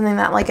don't know, something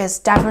that like is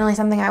definitely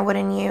something I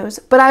wouldn't use,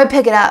 but I would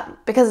pick it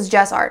up because it's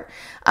Jess Art.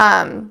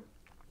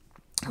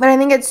 But I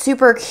think it's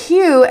super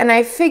cute, and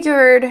I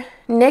figured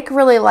Nick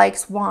really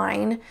likes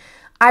wine.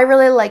 I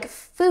really like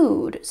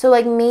food. So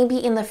like maybe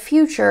in the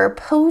future,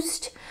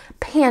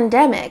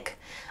 post-pandemic,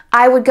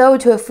 I would go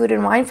to a food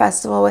and wine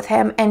festival with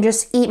him and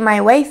just eat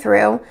my way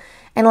through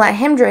and let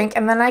him drink,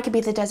 and then I could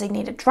be the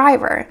designated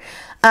driver.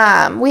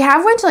 We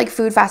have went to like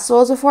food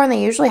festivals before, and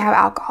they usually have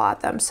alcohol at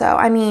them. So,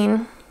 I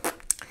mean,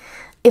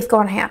 it's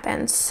going to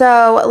happen.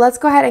 So let's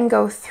go ahead and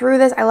go through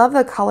this. I love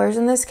the colors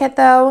in this kit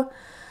though.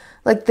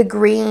 Like the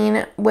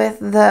green with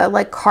the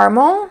like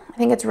caramel. I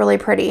think it's really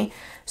pretty.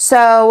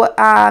 So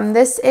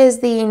this is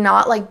the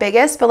not like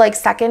biggest, but like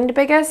second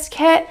biggest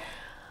kit.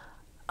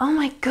 Oh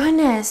my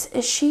goodness.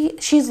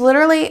 She's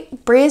literally,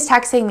 Brie is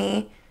texting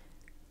me.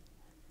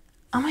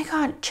 Oh my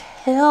God,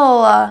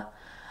 chill.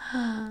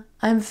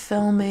 I'm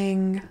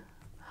filming.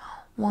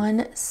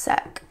 One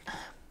sec.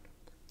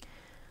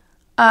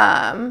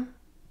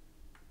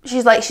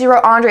 She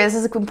wrote, Andre, this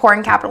is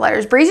important capital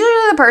letters. Bree's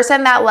usually the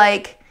person that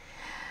like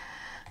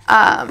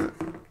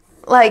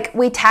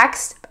we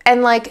text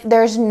and like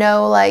there's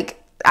no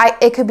like,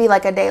 it could be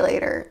like a day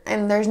later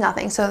and there's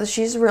nothing. So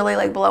she's really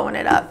like blowing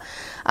it up.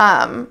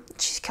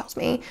 She kills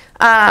me.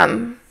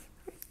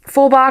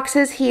 Full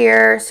boxes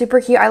here,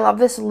 super cute. I love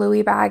this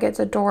Louis bag. It's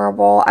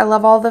adorable. I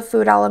love all the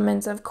food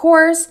elements, of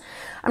course.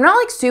 I'm not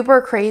like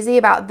super crazy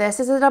about this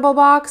as a double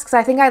box because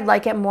I think I'd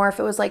like it more if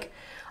it was like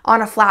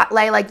on a flat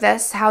lay like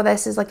this, how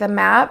this is like the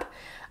map.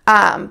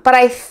 But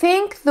I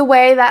think the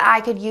way that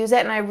I could use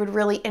it and I would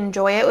really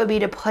enjoy it would be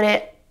to put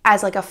it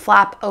as like a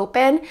flap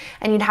open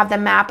and you'd have the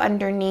map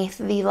underneath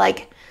the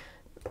like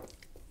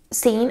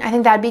scene. I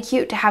think that'd be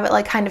cute to have it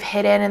like kind of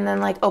hidden and then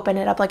like open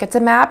it up like it's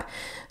a map.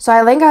 So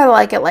I think I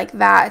like it like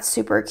that. It's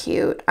super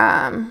cute.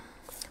 But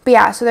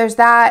yeah, so there's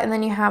that, and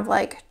then you have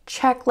like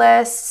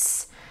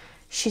checklists.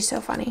 She's so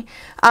funny.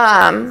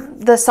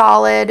 The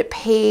solid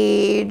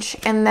page,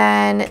 and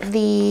then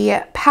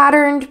the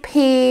patterned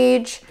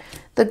page,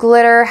 the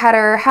glitter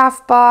header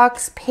half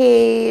box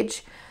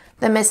page,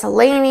 the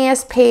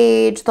miscellaneous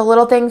page, the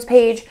little things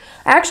page.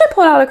 I actually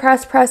pulled out a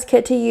Caress Press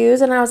kit to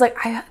use, and I was like,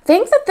 I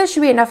think that this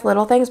should be enough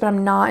little things, but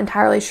I'm not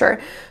entirely sure.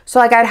 So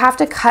like I'd have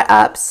to cut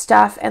up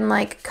stuff and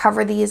like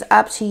cover these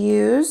up to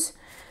use,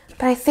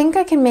 but I think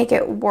I can make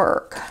it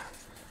work.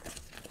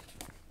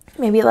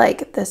 Maybe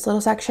like this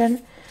little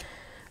section.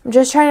 I'm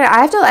just trying to,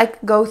 I have to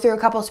like go through a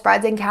couple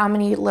spreads and count how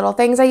many little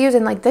things I use,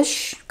 and like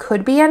this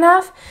could be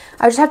enough.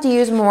 I just have to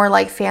use more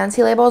like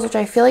fancy labels, which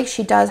I feel like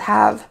she does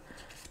have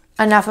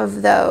enough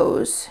of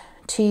those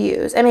to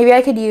use. And maybe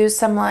I could use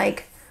some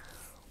like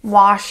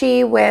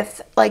washi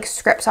with like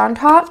scripts on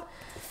top.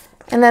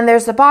 And then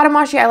there's the bottom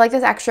washi. I like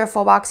this extra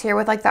full box here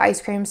with like the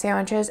ice cream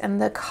sandwiches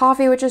and the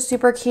coffee, which is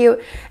super cute.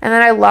 And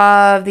then I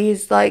love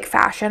these like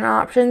fashion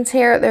options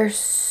here. They're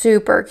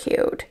super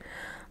cute.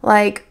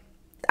 Like,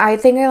 I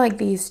think I like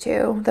these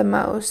two the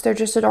most. They're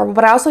just adorable,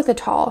 but I also like the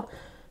tall.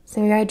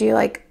 So maybe I do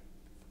like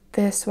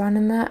this one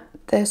and that,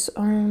 this,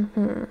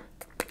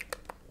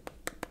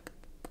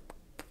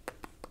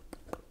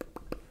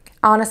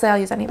 Honestly, I'll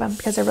use any of them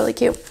because they're really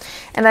cute.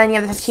 And then you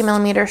have the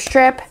 15mm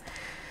strip.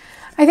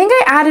 I think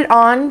I added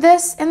on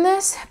this in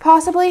this,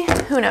 possibly.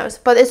 Who knows?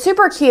 But it's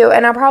super cute,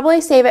 and I'll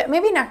probably save it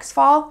maybe next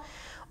fall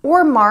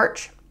or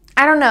March.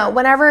 I don't know.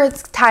 Whenever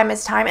it's time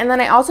is time. And then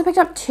I also picked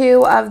up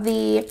 2 of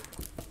the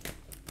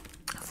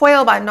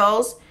foil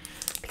bundles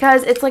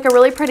because it's like a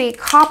really pretty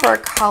copper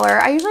color.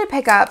 I usually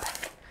pick up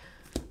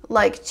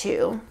like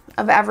 2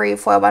 of every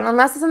foil bundle.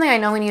 Unless it's something I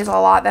know we use a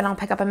lot, then I'll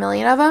pick up a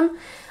million of them.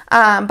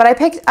 But I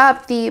picked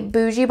up the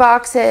bougie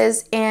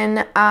boxes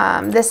in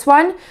this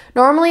one.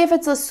 Normally, if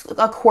it's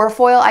a core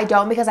foil, I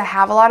don't because I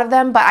have a lot of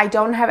them, but I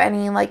don't have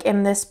any like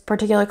in this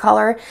particular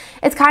color.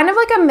 It's kind of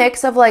like a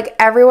mix of like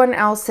everyone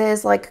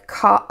else's like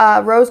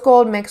rose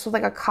gold mixed with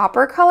like a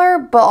copper color,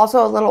 but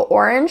also a little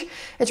orange.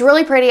 It's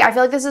really pretty. I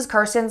feel like this is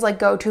Kirsten's like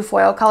go-to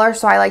foil color,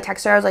 so I like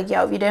texted her. I was like,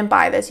 yo, if you didn't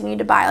buy this, you need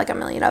to buy like a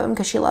million of them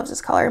because she loves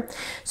this color.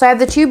 So I have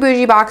the 2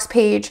 bougie box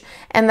page,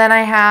 and then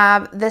I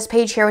have this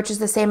page here, which is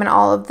the same in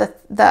all of the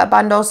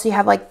bundles. So you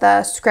have like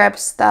the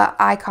scripts, the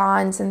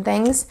icons and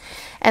things,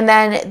 and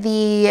then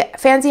the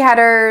fancy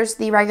headers,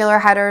 the regular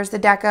headers, the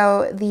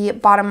deco, the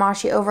bottom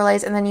washi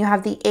overlays, and then you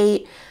have the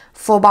 8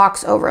 full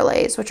box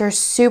overlays, which are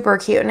super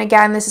cute. And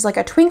again, this is like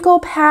a twinkle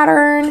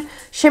pattern,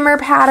 shimmer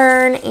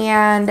pattern,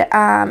 and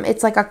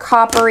it's like a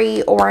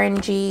coppery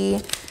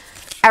orangey,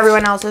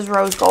 everyone else's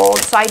rose gold.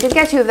 So I did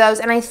get 2 of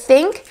those, and I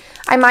think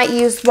I might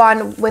use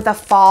one with a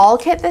fall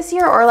kit this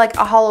year or like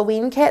a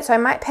Halloween kit. So I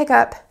might pick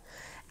up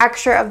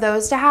extra of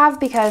those to have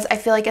because I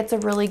feel like it's a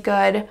really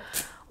good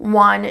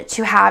one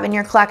to have in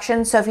your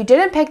collection. So if you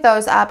didn't pick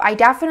those up, I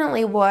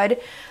definitely would.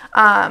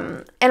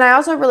 And I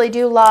also really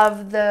do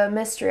love the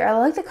mystery. I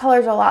like the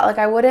colors a lot. Like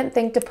I wouldn't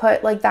think to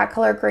put like that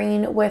color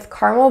green with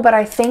caramel, but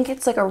I think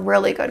it's like a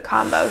really good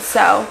combo.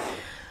 So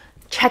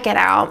check it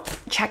out.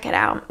 Check it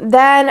out.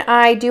 Then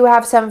I do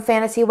have some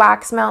fantasy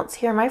wax melts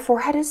here. My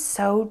forehead is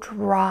so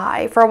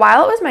dry. For a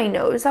while it was my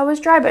nose that was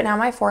dry, but now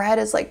my forehead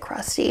is like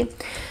crusty.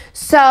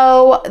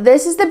 So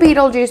this is the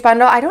Beetlejuice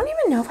bundle. I don't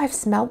even know if I've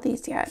smelled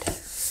these yet.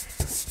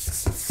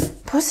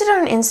 Posted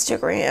on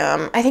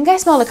Instagram. I think I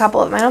smelled a couple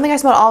of them. I don't think I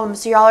smelled all of them.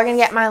 So y'all are going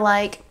to get my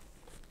like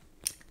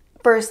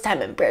first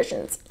time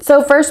impressions.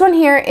 So first one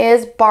here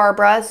is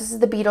Barbara. This is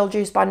the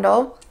Beetlejuice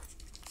bundle.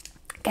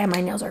 Again,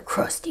 my nails are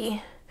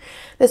crusty.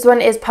 This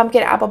one is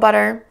pumpkin apple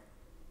butter.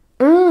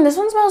 This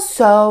one smells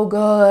so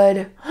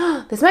good.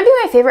 This might be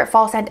my favorite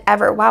fall scent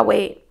ever. Wow,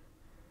 wait.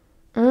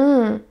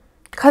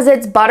 Because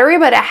it's buttery,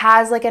 but it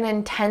has like an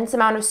intense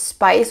amount of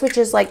spice, which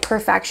is like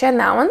perfection.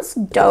 That one's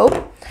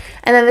dope.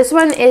 And then this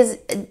one is,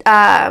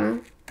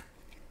 why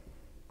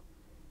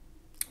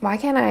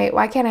can't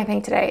I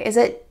think today? Is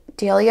it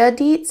Delia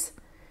Deets?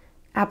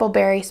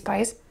 Appleberry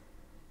spice.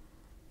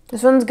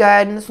 This one's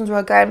good. This one's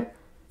real good.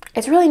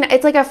 It's really nice.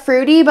 It's like a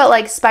fruity, but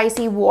like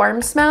spicy,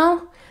 warm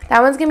smell.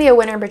 That one's going to be a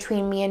winner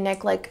between me and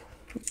Nick, like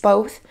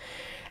both.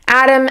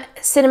 Adam,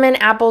 cinnamon,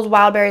 apples,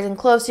 wild berries, and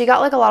cloves. So you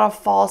got like a lot of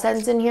fall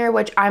scents in here,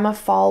 which I'm a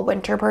fall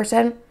winter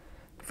person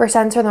for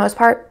scents for the most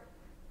part.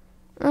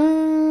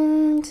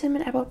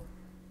 Cinnamon, apple.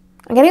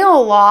 I'm getting a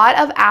lot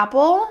of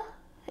apple,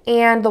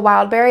 and the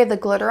wild berry, the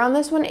glitter on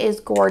this one is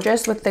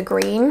gorgeous with the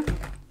green.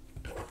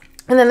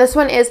 And then this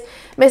one is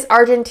Miss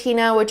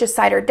Argentina, which is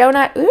cider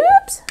donut.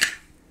 Oops.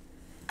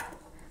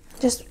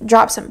 Just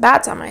dropped some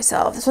bats on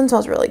myself. This one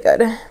smells really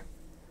good.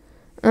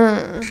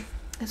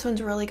 This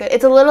one's really good.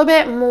 It's a little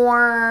bit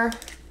more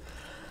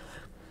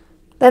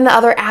than the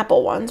other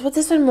apple ones. What's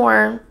this one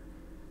more?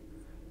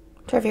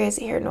 I'm sure if you guys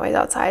hear noise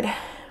outside.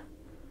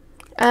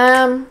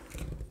 I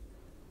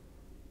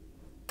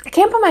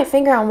can't put my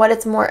finger on what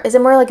it's more. Is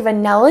it more like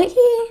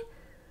vanilla-y?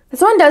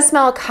 This one does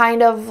smell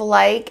kind of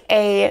like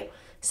a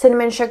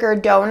cinnamon sugar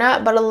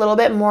donut, but a little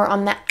bit more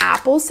on the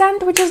apple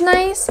scent, which is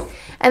nice.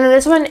 And then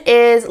this one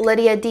is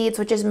Lydia Deets,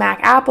 which is Mac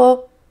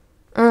Apple.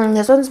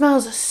 This one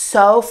smells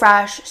so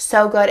fresh,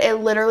 so good. It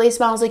literally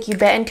smells like you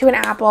bit into an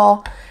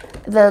apple.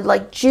 The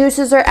like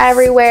juices are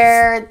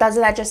everywhere.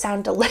 Doesn't that just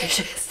sound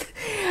delicious?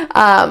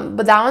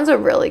 But that one's a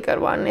really good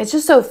one. It's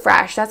just so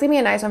fresh. That's gonna be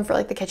a nice one for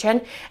like the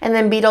kitchen. And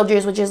then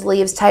Beetlejuice, which is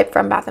Leaves type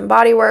from Bath and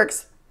Body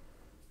Works.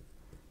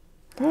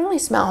 I don't really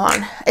smell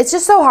on. It's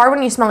just so hard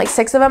when you smell like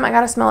 6 of them. I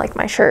gotta smell like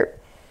my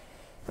shirt.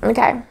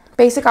 Okay,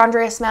 basic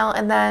Andrea smell,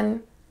 and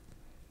then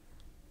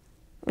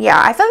yeah,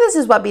 I feel like this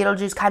is what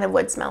Beetlejuice kind of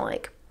would smell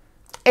like.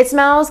 It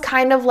smells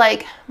kind of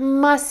like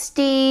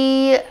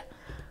musty,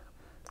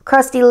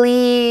 crusty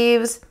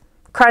leaves,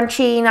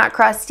 crunchy, not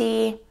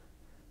crusty.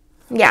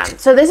 Yeah,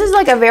 so this is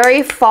like a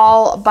very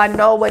fall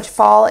bundle, which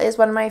fall is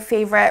one of my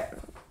favorite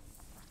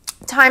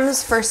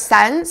times for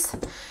scents.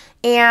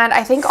 And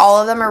I think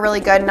all of them are really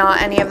good. Not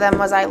any of them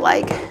was I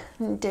like,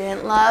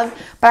 didn't love.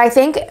 But I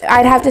think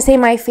I'd have to say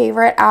my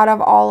favorite out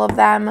of all of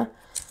them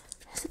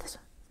is this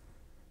one.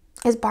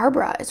 Is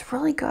Barbara. It's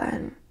really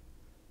good.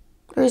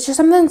 There's just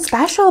something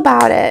special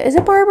about it. Is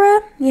it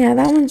Barbara? Yeah,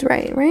 that one's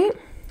right?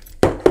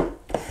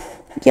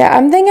 Yeah,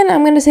 I'm thinking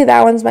I'm going to say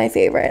that one's my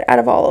favorite out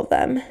of all of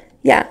them.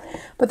 Yeah,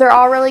 but they're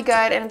all really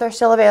good, and if they're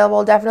still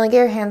available, definitely get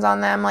your hands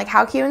on them. Like,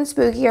 how cute and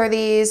spooky are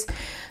these?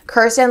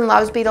 Kirsten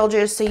loves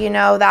Beetlejuice, so you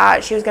know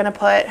that she was going to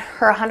put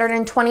her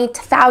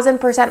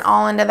 120,000%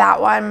 all into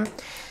that one.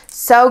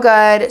 So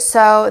good.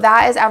 So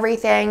that is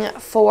everything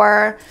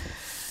for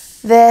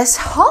this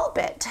haul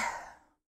bit.